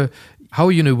wonder how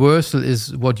universal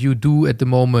is what you do at the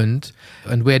moment,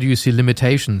 and where do you see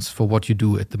limitations for what you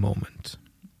do at the moment?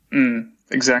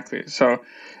 Exactly. So,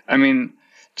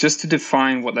 just to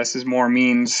define what less is more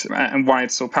means and why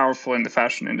it's so powerful in the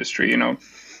fashion industry,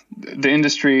 the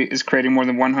industry is creating more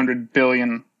than 100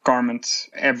 billion garments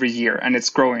every year, and it's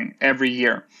growing every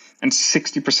year. And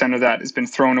 60% of that has been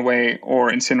thrown away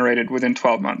or incinerated within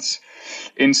 12 months.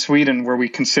 In Sweden, where we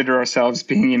consider ourselves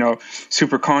being,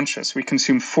 super conscious, we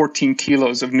consume 14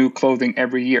 kilos of new clothing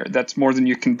every year. That's more than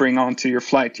you can bring onto your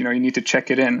flight. You need to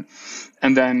check it in.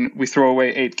 And then we throw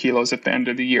away 8 kilos at the end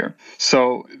of the year.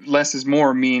 So less is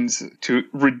more means to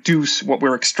reduce what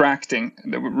we're extracting,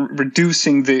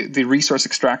 reducing the resource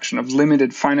extraction of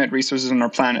limited finite resources on our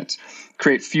planet,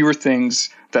 create fewer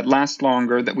things that last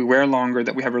longer, that we wear longer,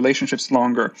 that we have relationships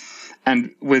longer.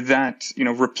 And with that,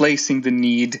 replacing the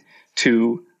need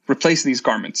to replace these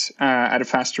garments at a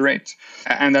faster rate.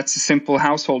 And that's a simple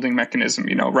householding mechanism.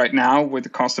 Right now with the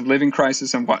cost of living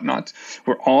crisis and whatnot,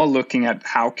 we're all looking at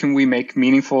how can we make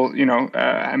meaningful,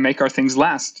 make our things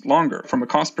last longer from a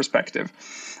cost perspective.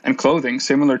 And clothing,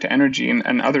 similar to energy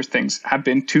and other things, have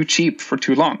been too cheap for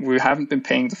too long. We haven't been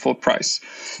paying the full price.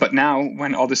 But now,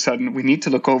 when all of a sudden we need to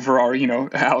look over our,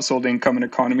 household income and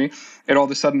economy, it all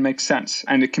of a sudden makes sense.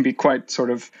 And it can be quite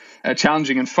sort of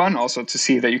challenging and fun also to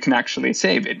see that you can actually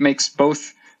save. It makes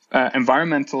both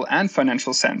environmental and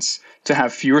financial sense to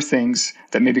have fewer things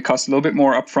that maybe cost a little bit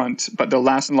more upfront, but they'll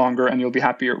last longer and you'll be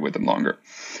happier with them longer.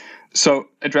 So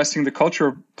addressing the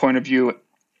culture point of view,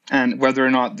 and whether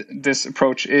or not this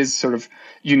approach is sort of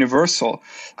universal,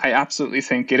 I absolutely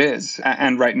think it is.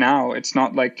 And right now, it's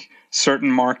not like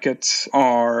certain markets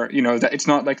are, that it's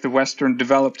not like the Western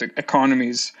developed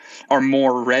economies are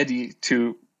more ready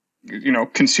to,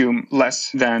 consume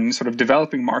less than sort of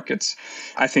developing markets.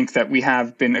 I think that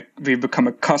we've become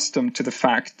accustomed to the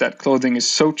fact that clothing is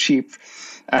so cheap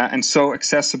and so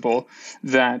accessible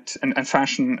that, and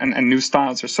fashion and new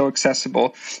styles are so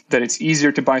accessible that it's easier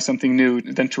to buy something new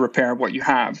than to repair what you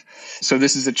have. So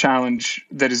this is a challenge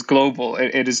that is global.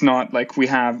 It is not like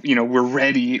we're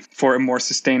ready for a more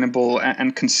sustainable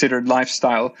and considered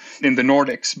lifestyle in the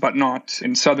Nordics, but not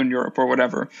in Southern Europe or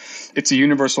whatever. It's a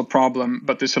universal problem,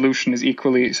 but the solution is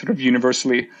equally sort of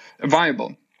universally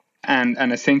viable. And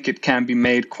I think it can be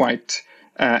made quite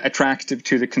attractive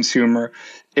to the consumer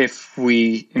if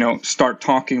we, start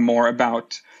talking more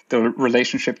about the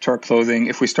relationship to our clothing,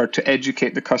 if we start to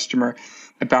educate the customer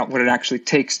about what it actually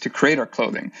takes to create our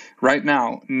clothing. Right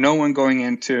now, no one going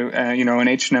into, an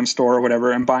H&M store or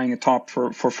whatever and buying a top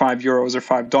for €5 or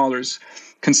 $5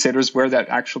 considers where that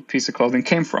actual piece of clothing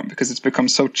came from, because it's become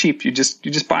so cheap. You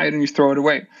just buy it and you throw it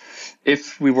away.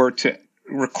 If we were to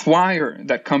require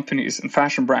that companies and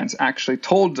fashion brands actually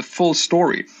told the full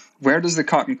story, where does the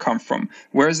cotton come from?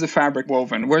 Where's the fabric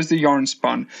woven? Where's the yarn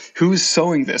spun? Who's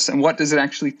sewing this? And what does it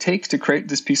actually take to create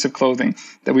this piece of clothing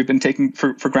that we've been taking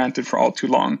for granted for all too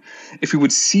long? If we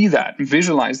would see that and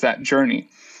visualize that journey,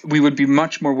 we would be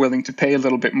much more willing to pay a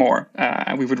little bit more.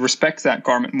 And we would respect that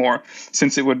garment more,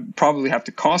 since it would probably have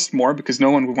to cost more, because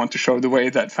no one would want to show the way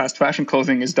that fast fashion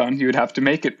clothing is done. You would have to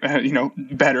make it,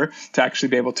 better to actually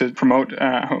be able to promote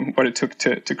what it took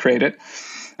to create it.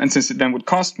 And since it then would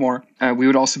cost more, we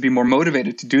would also be more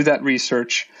motivated to do that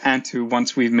research and to,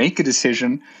 once we make a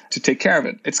decision, to take care of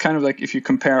it. It's kind of like if you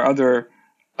compare other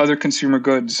consumer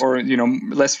goods or,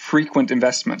 less frequent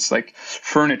investments like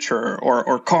furniture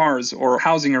or cars or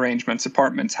housing arrangements,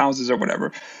 apartments, houses or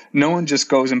whatever. No one just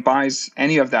goes and buys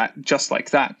any of that just like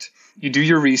that. You do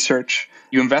your research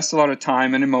You invest a lot of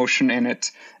time and emotion in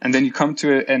it, and then you come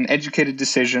to an educated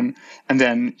decision, and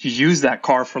then you use that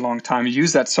car for a long time, you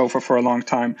use that sofa for a long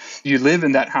time, you live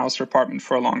in that house or apartment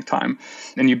for a long time,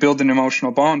 and you build an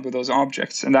emotional bond with those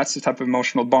objects. And that's the type of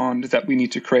emotional bond that we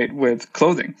need to create with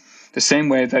clothing. The same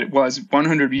way that it was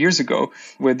 100 years ago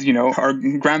with, our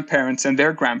grandparents and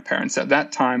their grandparents. At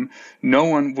that time, no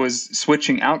one was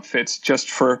switching outfits just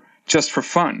for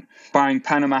fun, buying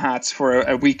Panama hats for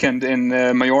a weekend in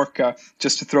Mallorca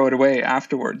just to throw it away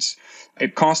afterwards.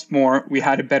 It cost more. We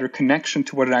had a better connection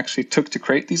to what it actually took to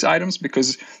create these items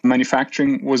because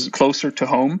manufacturing was closer to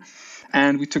home.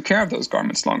 And we took care of those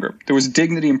garments longer. There was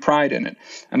dignity and pride in it.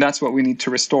 And that's what we need to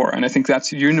restore. And I think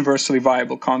that's a universally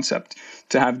viable concept,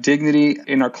 to have dignity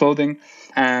in our clothing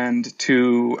and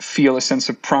to feel a sense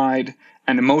of pride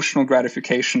and emotional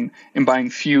gratification in buying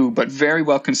few but very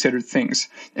well considered things,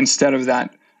 instead of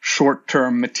that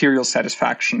short-term material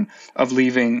satisfaction of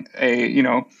leaving a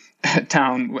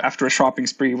town after a shopping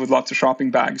spree with lots of shopping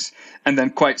bags, and then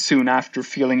quite soon after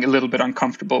feeling a little bit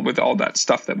uncomfortable with all that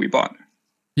stuff that we bought.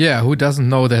 Yeah, who doesn't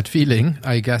know that feeling?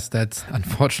 I guess that's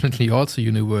unfortunately also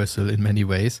universal in many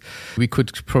ways. We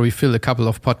could probably fill a couple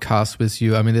of podcasts with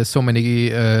you. I mean, there's so many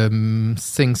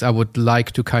things I would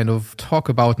like to kind of talk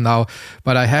about now,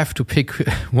 but I have to pick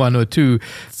one or two.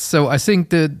 So I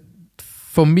think that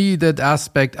for me, that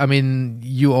aspect, I mean,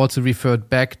 you also referred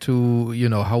back to,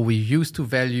 how we used to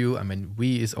value. I mean,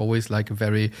 we is always like a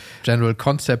very general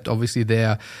concept, obviously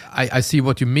there. I see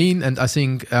what you mean. And I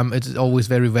think it's always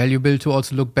very valuable to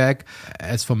also look back.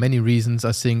 As for many reasons,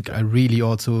 I think I really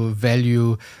also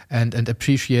value and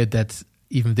appreciate that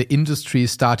even the industry is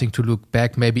starting to look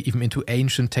back, maybe even into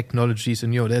ancient technologies.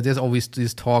 And, there's always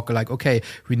this talk like, okay,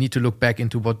 we need to look back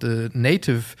into what the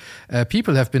native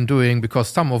people have been doing, because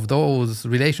some of those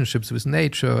relationships with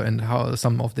nature and how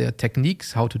some of their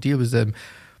techniques, how to deal with them,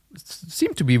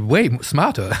 seem to be way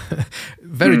smarter.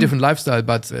 Very different lifestyle,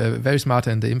 but very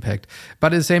smarter in the impact.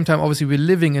 But at the same time, obviously, we're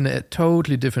living in a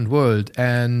totally different world.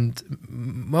 And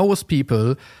most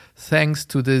people, thanks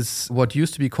to this, what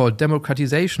used to be called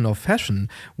democratization of fashion,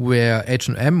 where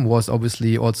H&M was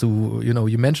obviously also,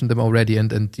 you mentioned them already,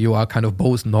 and you are kind of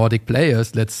both Nordic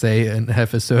players, let's say, and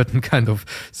have a certain kind of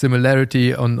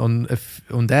similarity on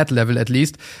that level at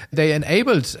least. They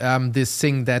enabled this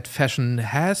thing that fashion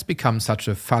has become such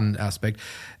a fun aspect.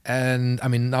 And I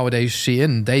mean, nowadays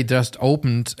Shein, they just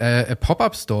opened a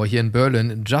pop-up store here in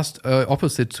Berlin, just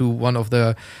opposite to one of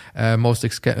the most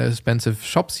expensive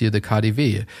shops here, the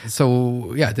KaDeWe.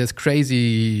 So yeah, there's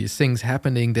crazy things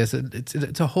happening.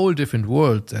 It's a whole different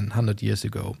world than 100 years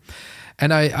ago.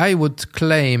 And I would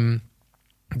claim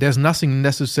there's nothing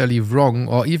necessarily wrong,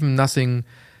 or even nothing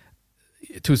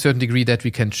to a certain degree that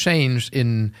we can change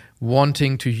in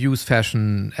wanting to use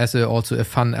fashion as also a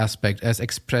fun aspect, as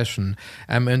expression.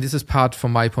 And this is part,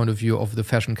 from my point of view, of the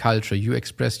fashion culture. You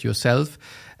express yourself.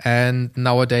 And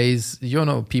nowadays,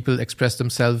 people express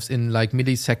themselves in like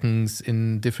milliseconds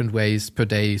in different ways per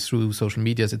day through social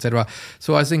medias, etc.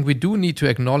 So I think we do need to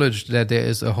acknowledge that there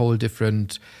is a whole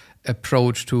different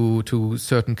approach to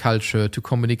certain culture, to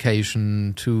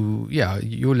communication, to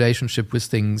your relationship with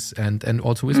things and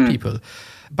also with people.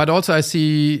 But also I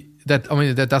see that,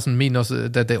 that doesn't mean also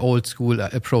that the old school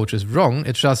approach is wrong.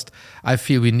 It's just, I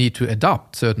feel we need to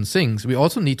adopt certain things. We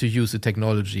also need to use the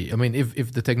technology. I mean,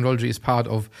 if the technology is part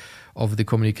of the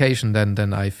communication,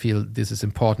 then I feel this is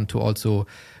important to also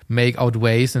make out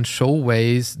ways and show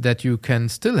ways that you can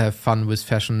still have fun with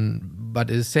fashion,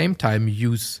 but at the same time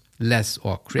use less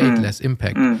or create less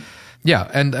impact. Yeah,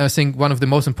 and I think one of the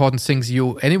most important things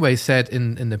you anyway said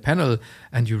in the panel,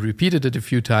 and you repeated it a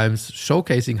few times,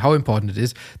 showcasing how important it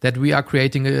is that we are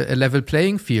creating a level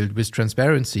playing field with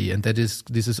transparency, and this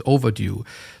is overdue.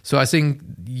 So I think,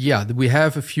 we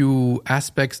have a few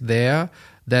aspects there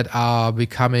that are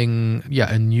becoming,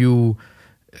 a new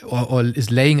or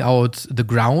is laying out the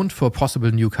ground for a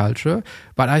possible new culture.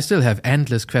 But I still have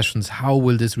endless questions. How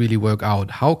will this really work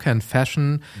out? How can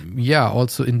fashion,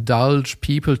 also indulge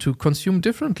people to consume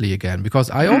differently again? Because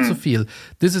I also feel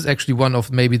this is actually one of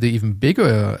maybe the even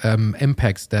bigger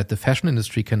impacts that the fashion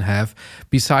industry can have.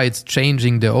 Besides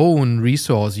changing their own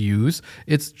resource use,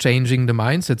 it's changing the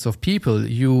mindsets of people.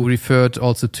 You referred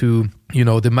also to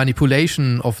the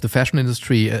manipulation of the fashion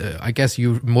industry. I guess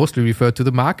you mostly refer to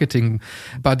the marketing.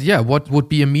 But what would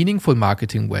be a meaningful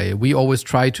marketing way? We always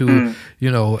try to,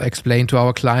 explain to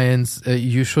our clients,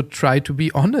 you should try to be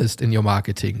honest in your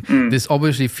marketing. This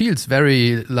obviously feels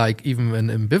very like even an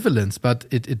ambivalence, but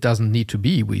it doesn't need to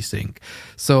be, we think.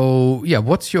 So,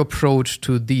 what's your approach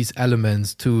to these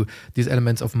elements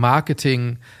of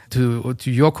marketing, to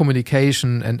your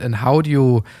communication, and how do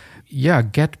you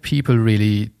get people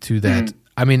really to that?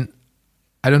 I mean,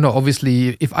 I don't know.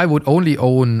 Obviously, if I would only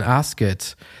own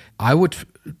ASKET, I would,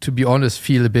 to be honest,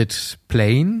 feel a bit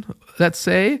plain, let's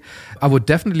say. I would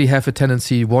definitely have a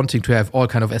tendency wanting to have all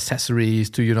kind of accessories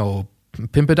to,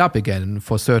 pimp it up again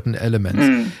for certain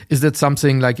elements. Is that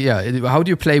something like, how do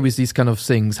you play with these kind of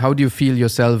things? How do you feel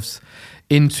yourselves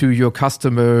into your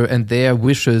customer and their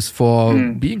wishes for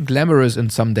being glamorous in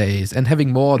some days and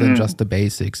having more than just the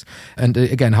basics? And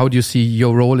again, how do you see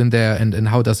your role in there, and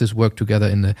how does this work together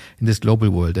in this global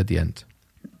world at the end?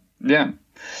 Yeah.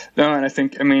 No, and I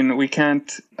think, we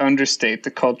can't understate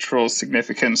the cultural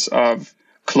significance of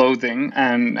clothing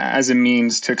and as a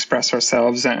means to express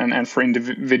ourselves and for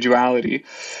individuality.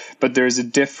 But there's a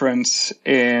difference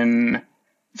in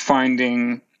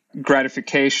finding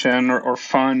gratification or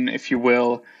fun, if you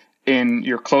will, in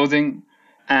your clothing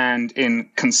and in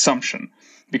consumption.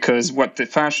 Because what the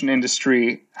fashion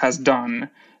industry has done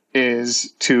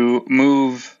is to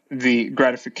move the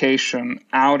gratification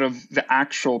out of the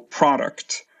actual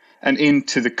product and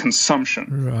into the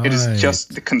consumption. Right. It is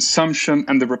just the consumption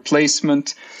and the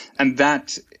replacement, and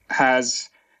that has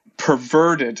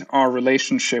perverted our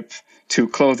relationship to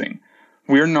clothing.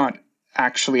 We're not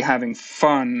actually having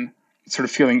fun, sort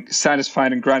of feeling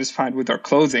satisfied and gratified with our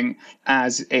clothing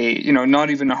as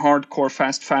not even a hardcore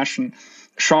fast fashion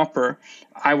shopper,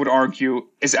 I would argue,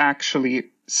 is actually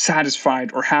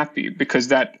satisfied or happy, because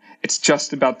that it's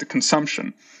just about the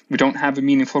consumption. We don't have a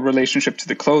meaningful relationship to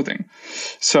the clothing.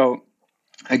 So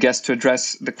I guess to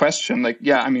address the question,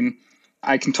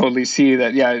 I can totally see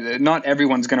that, not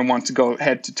everyone's going to want to go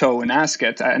head to toe in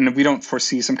ASKET. And we don't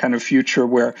foresee some kind of future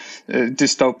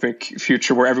dystopic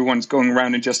future where everyone's going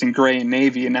around just in gray and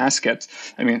navy in ASKET.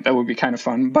 That would be kind of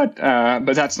fun. But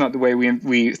that's not the way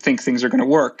we think things are going to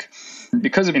work,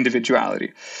 because of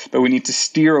individuality. But we need to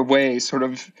steer away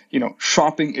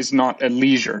shopping is not a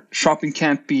leisure. Shopping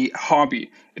can't be a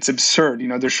hobby. It's absurd.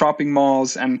 There's shopping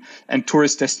malls and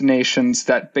tourist destinations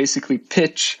that basically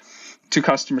pitch to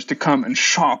customers to come and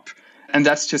shop. And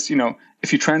that's just,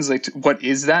 if you translate, what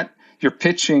is that? You're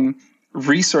pitching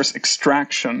resource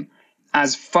extraction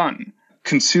as fun,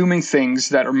 consuming things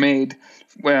that are made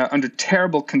under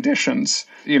terrible conditions,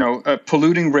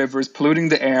 polluting rivers, polluting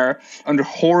the air, under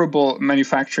horrible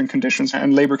manufacturing conditions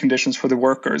and labor conditions for the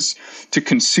workers, to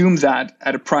consume that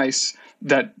at a price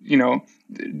that,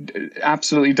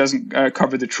 absolutely doesn't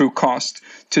cover the true cost,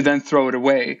 to then throw it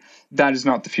away. That is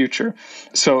not the future.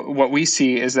 So what we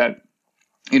see is that,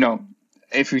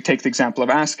 if we take the example of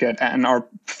ASKET and our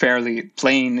fairly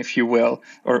plain, if you will,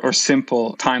 or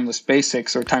simple, timeless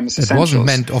basics or timeless essentials. It wasn't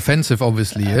meant offensive,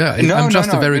 obviously. I'm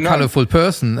just a very colorful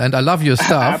person, and I love your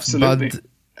stuff. Absolutely.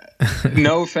 But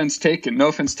no offense taken.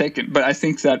 But I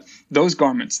think that those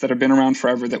garments that have been around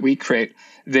forever that we create,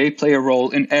 they play a role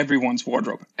in everyone's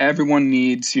wardrobe. Everyone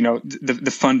needs,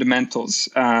 the fundamentals,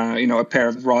 a pair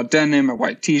of raw denim, a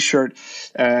white t-shirt,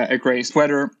 a gray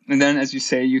sweater. And then, as you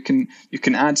say, you can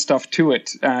add stuff to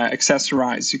it,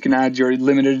 accessorize. You can add your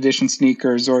limited edition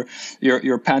sneakers or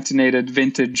your patinated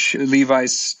vintage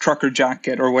Levi's trucker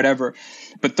jacket or whatever.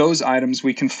 But those items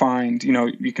we can find,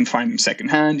 you can find them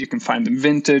secondhand, you can find them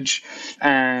vintage.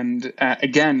 And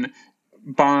again,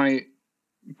 by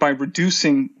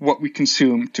reducing what we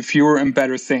consume to fewer and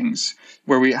better things,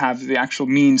 where we have the actual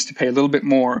means to pay a little bit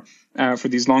more for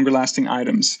these longer lasting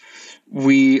items,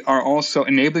 we are also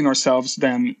enabling ourselves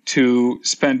then to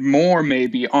spend more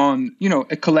maybe on,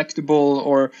 a collectible,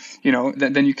 or,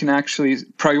 then you can actually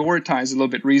prioritize a little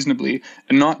bit reasonably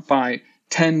and not buy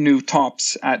 10 new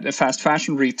tops at a fast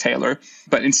fashion retailer,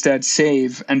 but instead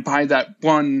save and buy that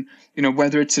one,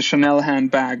 whether it's a Chanel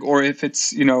handbag or if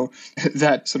it's,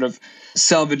 that sort of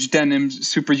salvage denim,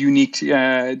 super unique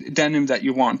denim that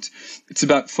you want. It's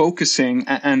about focusing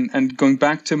and going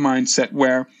back to a mindset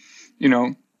where,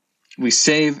 we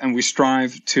save and we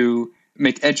strive to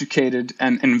make educated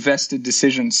and invested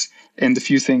decisions in the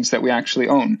few things that we actually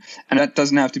own. And that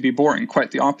doesn't have to be boring,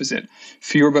 quite the opposite.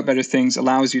 Fewer but better things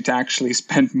allows you to actually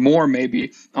spend more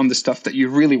maybe on the stuff that you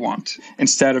really want,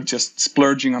 instead of just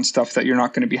splurging on stuff that you're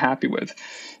not going to be happy with.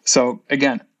 So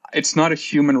again, it's not a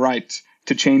human right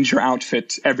to change your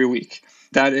outfit every week.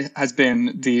 That has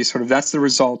been that's the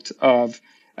result of,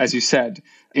 as you said,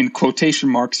 in quotation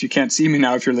marks, you can't see me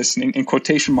now if you're listening, in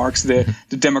quotation marks, the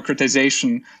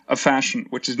democratization of fashion,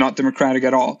 which is not democratic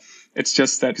at all. It's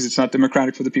just that because it's not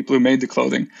democratic for the people who made the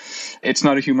clothing. It's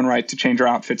not a human right to change our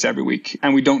outfits every week.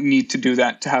 And we don't need to do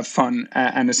that to have fun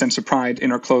and a sense of pride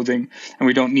in our clothing. And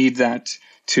we don't need that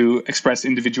to express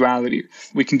individuality.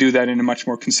 We can do that in a much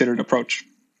more considered approach.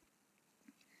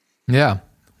 Yeah.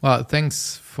 Well,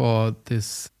 thanks for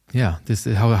this Yeah, this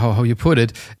is how you put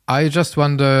it. I just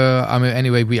wonder, I mean,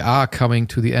 anyway, we are coming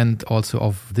to the end also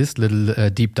of this little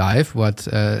deep dive, but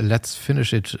let's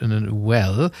finish it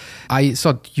well. I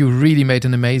thought you really made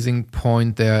an amazing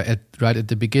point there right at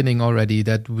the beginning already,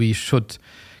 that we should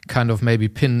kind of maybe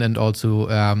pin and also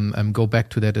go back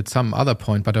to that at some other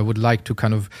point, but I would like to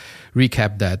kind of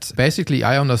recap that. Basically,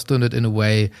 I understood it in a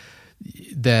way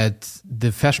that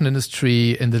the fashion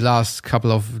industry in the last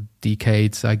couple of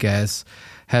decades, I guess,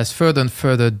 has further and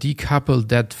further decoupled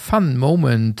that fun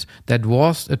moment that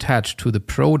was attached to the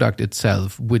product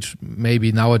itself, which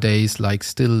maybe nowadays like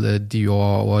still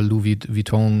Dior or Louis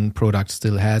Vuitton product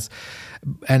still has,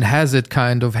 and has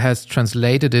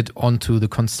translated it onto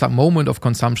the moment of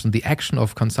consumption, the action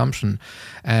of consumption.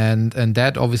 And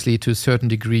that obviously to a certain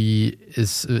degree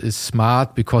is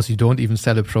smart, because you don't even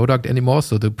sell a product anymore.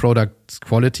 So the product's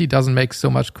quality doesn't make so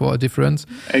much difference.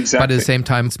 Exactly. But at the same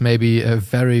time, it's maybe a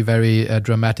very, very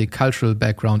dramatic cultural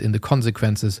background in the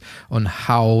consequences on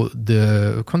how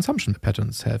the consumption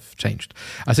patterns have changed.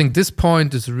 I think this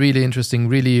point is really interesting,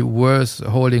 really worth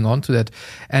holding on to that.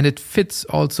 And it fits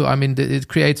also, I mean, it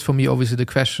creates for me obviously the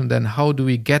question then, how do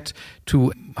we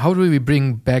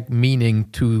bring back meaning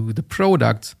to the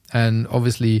products? And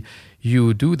obviously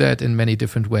you do that in many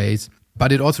different ways.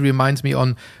 But it also reminds me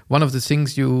on one of the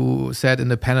things you said in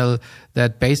the panel,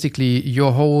 that basically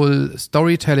your whole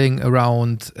storytelling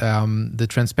around the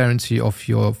transparency of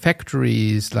your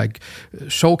factories, like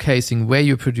showcasing where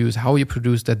you produce, how you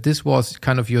produce, that this was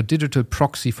kind of your digital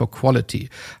proxy for quality,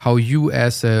 how you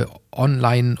as a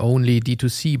online only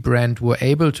D2C brand were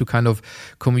able to kind of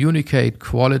communicate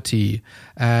quality.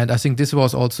 And I think this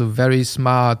was also a very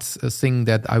smart thing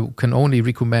that I can only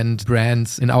recommend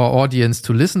brands in our audience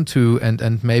to listen to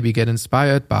and maybe get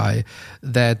inspired by,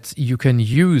 that you can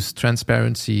use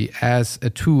transparency as a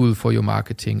tool for your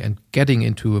marketing and getting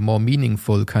into a more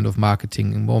meaningful kind of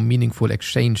marketing, a more meaningful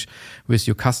exchange with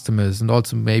your customers. And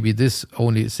also maybe this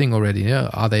only thing already, yeah?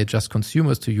 Are they just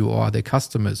consumers to you, or are they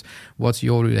customers? What's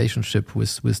your relationship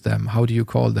with them? How do you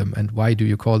call them? And why do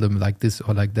you call them like this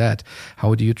or like that?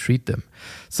 How do you treat them?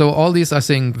 So all these, I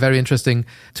think, very interesting.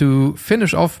 To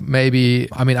finish off, maybe,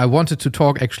 I mean, I wanted to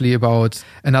talk actually about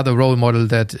another role model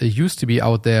that used to be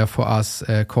out there for us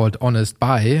called Honest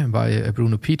by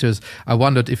Bruno Peters. I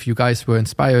wondered if you guys were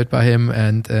inspired by him,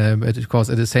 and of course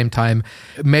at the same time,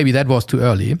 maybe that was too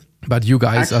early, but you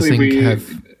guys, actually, I think,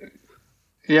 have...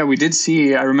 Yeah, we did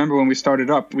see, I remember when we started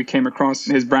up, we came across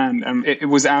his brand, and it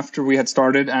was after we had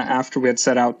started, after we had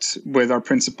set out with our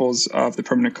principles of the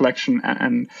permanent collection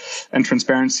and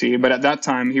transparency. But at that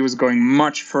time, he was going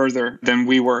much further than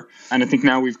we were. And I think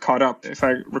now we've caught up. If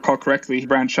I recall correctly, the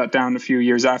brand shut down a few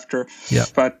years after. Yeah.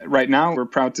 But right now, we're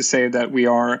proud to say that we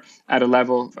are at a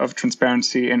level of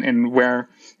transparency in where,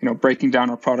 you know, breaking down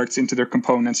our products into their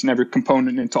components and every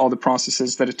component into all the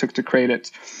processes that it took to create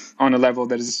it on a level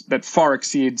that far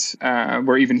exceeds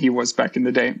where even he was back in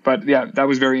the day. But yeah, that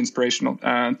was very inspirational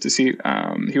to see.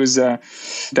 He was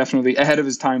definitely ahead of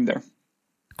his time there.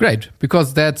 Great,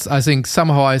 because that's, I think,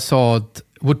 somehow I thought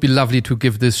would be lovely to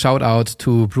give this shout out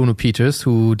to Bruno Peters,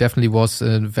 who definitely was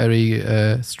a very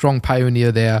strong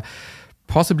pioneer there.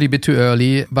 Possibly a bit too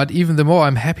early, but even the more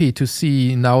I'm happy to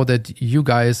see now that you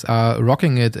guys are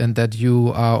rocking it and that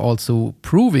you are also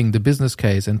proving the business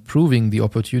case and proving the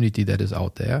opportunity that is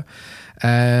out there.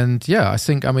 And yeah, I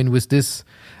think, I mean, with this,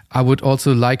 I would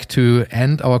also like to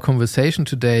end our conversation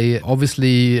today.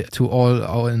 Obviously, to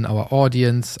all in our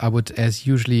audience, I would, as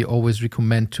usually, always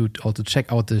recommend to also check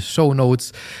out the show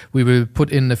notes. We will put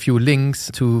in a few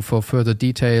links for further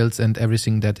details and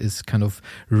everything that is kind of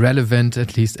relevant,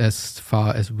 at least as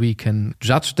far as we can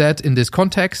judge that in this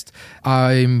context.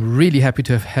 I'm really happy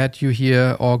to have had you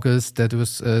here, August. That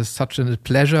was such a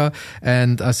pleasure,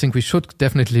 and I think we should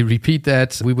definitely repeat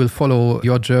that. We will follow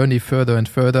your journey further and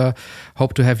further.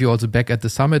 Hope to have you also back at the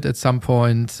summit at some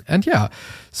point. And yeah,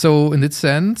 so in that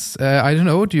sense, I don't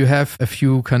know, do you have a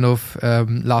few kind of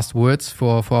last words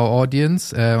for our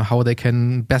audience, how they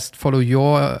can best follow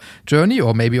your journey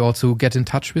or maybe also get in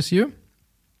touch with you?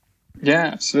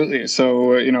 Yeah, absolutely.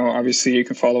 So, obviously you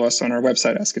can follow us on our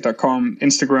website, ASKET.com,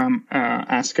 Instagram,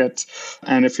 ASKET.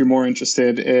 And if you're more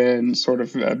interested in sort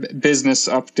of business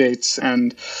updates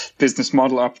and business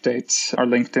model updates, our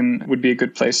LinkedIn would be a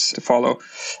good place to follow.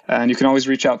 And you can always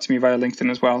reach out to me via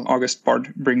LinkedIn as well, August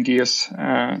Bard Bringius.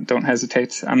 Don't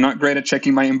hesitate. I'm not great at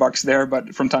checking my inbox there,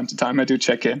 but from time to time I do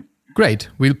check in. Great.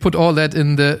 We'll put all that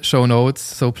in the show notes,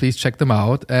 so please check them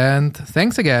out. And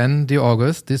thanks again, dear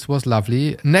August. This was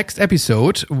lovely. Next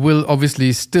episode will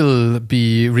obviously still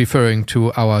be referring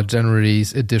to our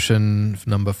January's edition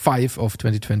number 5 of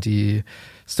 2023.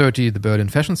 2030, the Berlin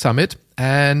Fashion Summit.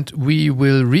 And we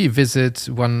will revisit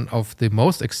one of the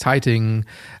most exciting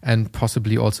and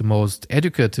possibly also most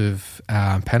educative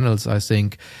panels, I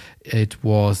think. It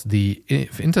was the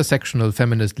Intersectional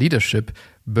Feminist Leadership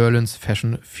Berlin's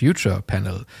Fashion Future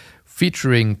panel,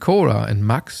 featuring Cora and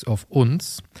Max of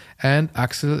Uns and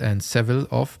Axel and Seville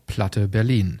of Platte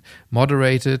Berlin,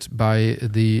 moderated by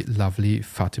the lovely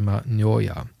Fatima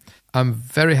Nyoya. I'm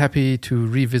very happy to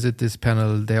revisit this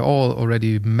panel. They're all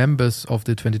already members of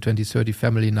the 2020-30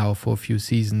 family now for a few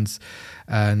seasons,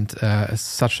 and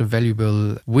such a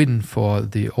valuable win for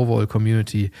the overall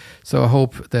community. So I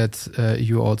hope that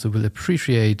you also will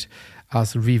appreciate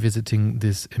us revisiting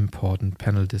this important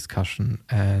panel discussion,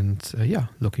 and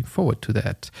looking forward to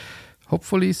that.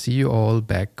 Hopefully see you all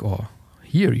back, or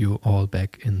hear you all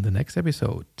back in the next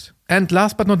episode. And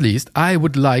last but not least, I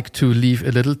would like to leave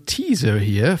a little teaser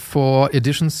here for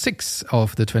edition 6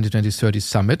 of the 2020-30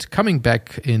 Summit, coming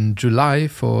back in July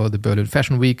for the Berlin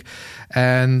Fashion Week.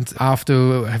 And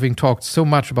after having talked so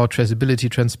much about traceability,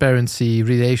 transparency,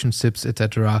 relationships,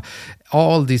 etc.,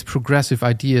 all these progressive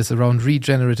ideas around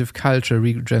regenerative culture,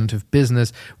 regenerative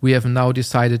business, we have now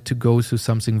decided to go through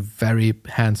something very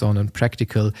hands-on and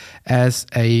practical as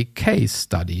a case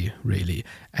study, really.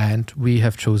 And we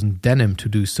have chosen denim to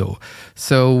do so.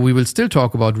 So we will still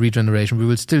talk about regeneration. We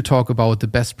will still talk about the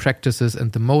best practices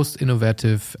and the most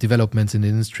innovative developments in the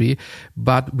industry.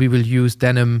 But we will use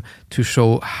denim to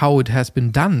show how it has been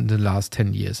done in the last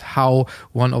 10 years, how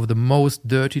one of the most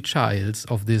dirty childs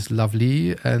of this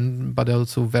lovely but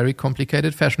also very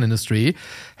complicated fashion industry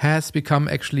has become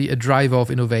actually a driver of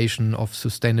innovation, of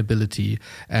sustainability,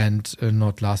 and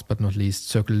not last but not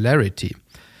least, circularity.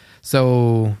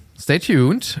 So stay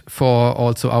tuned for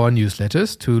also our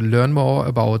newsletters to learn more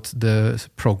about the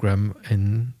program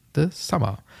in the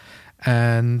summer.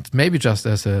 And maybe just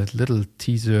as a little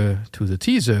teaser to the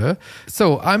teaser.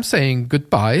 So I'm saying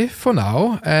goodbye for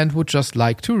now, and would just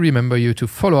like to remember you to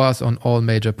follow us on all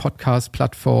major podcast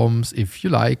platforms if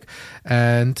you like,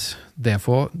 and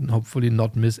therefore hopefully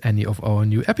not miss any of our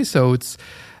new episodes.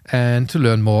 And to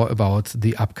learn more about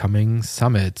the upcoming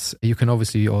summits, you can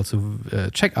obviously also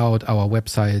check out our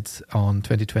website on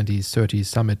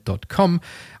 202030summit.com,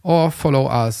 or follow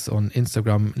us on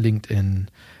Instagram, LinkedIn,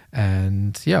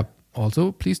 and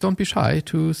also please don't be shy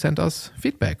to send us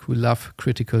feedback. We love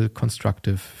critical,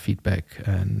 constructive feedback,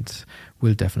 and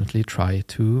we'll definitely try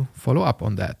to follow up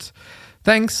on that.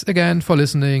 Thanks again for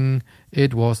listening.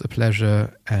 It was a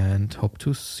pleasure, and hope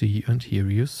to see and hear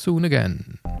you soon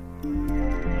again.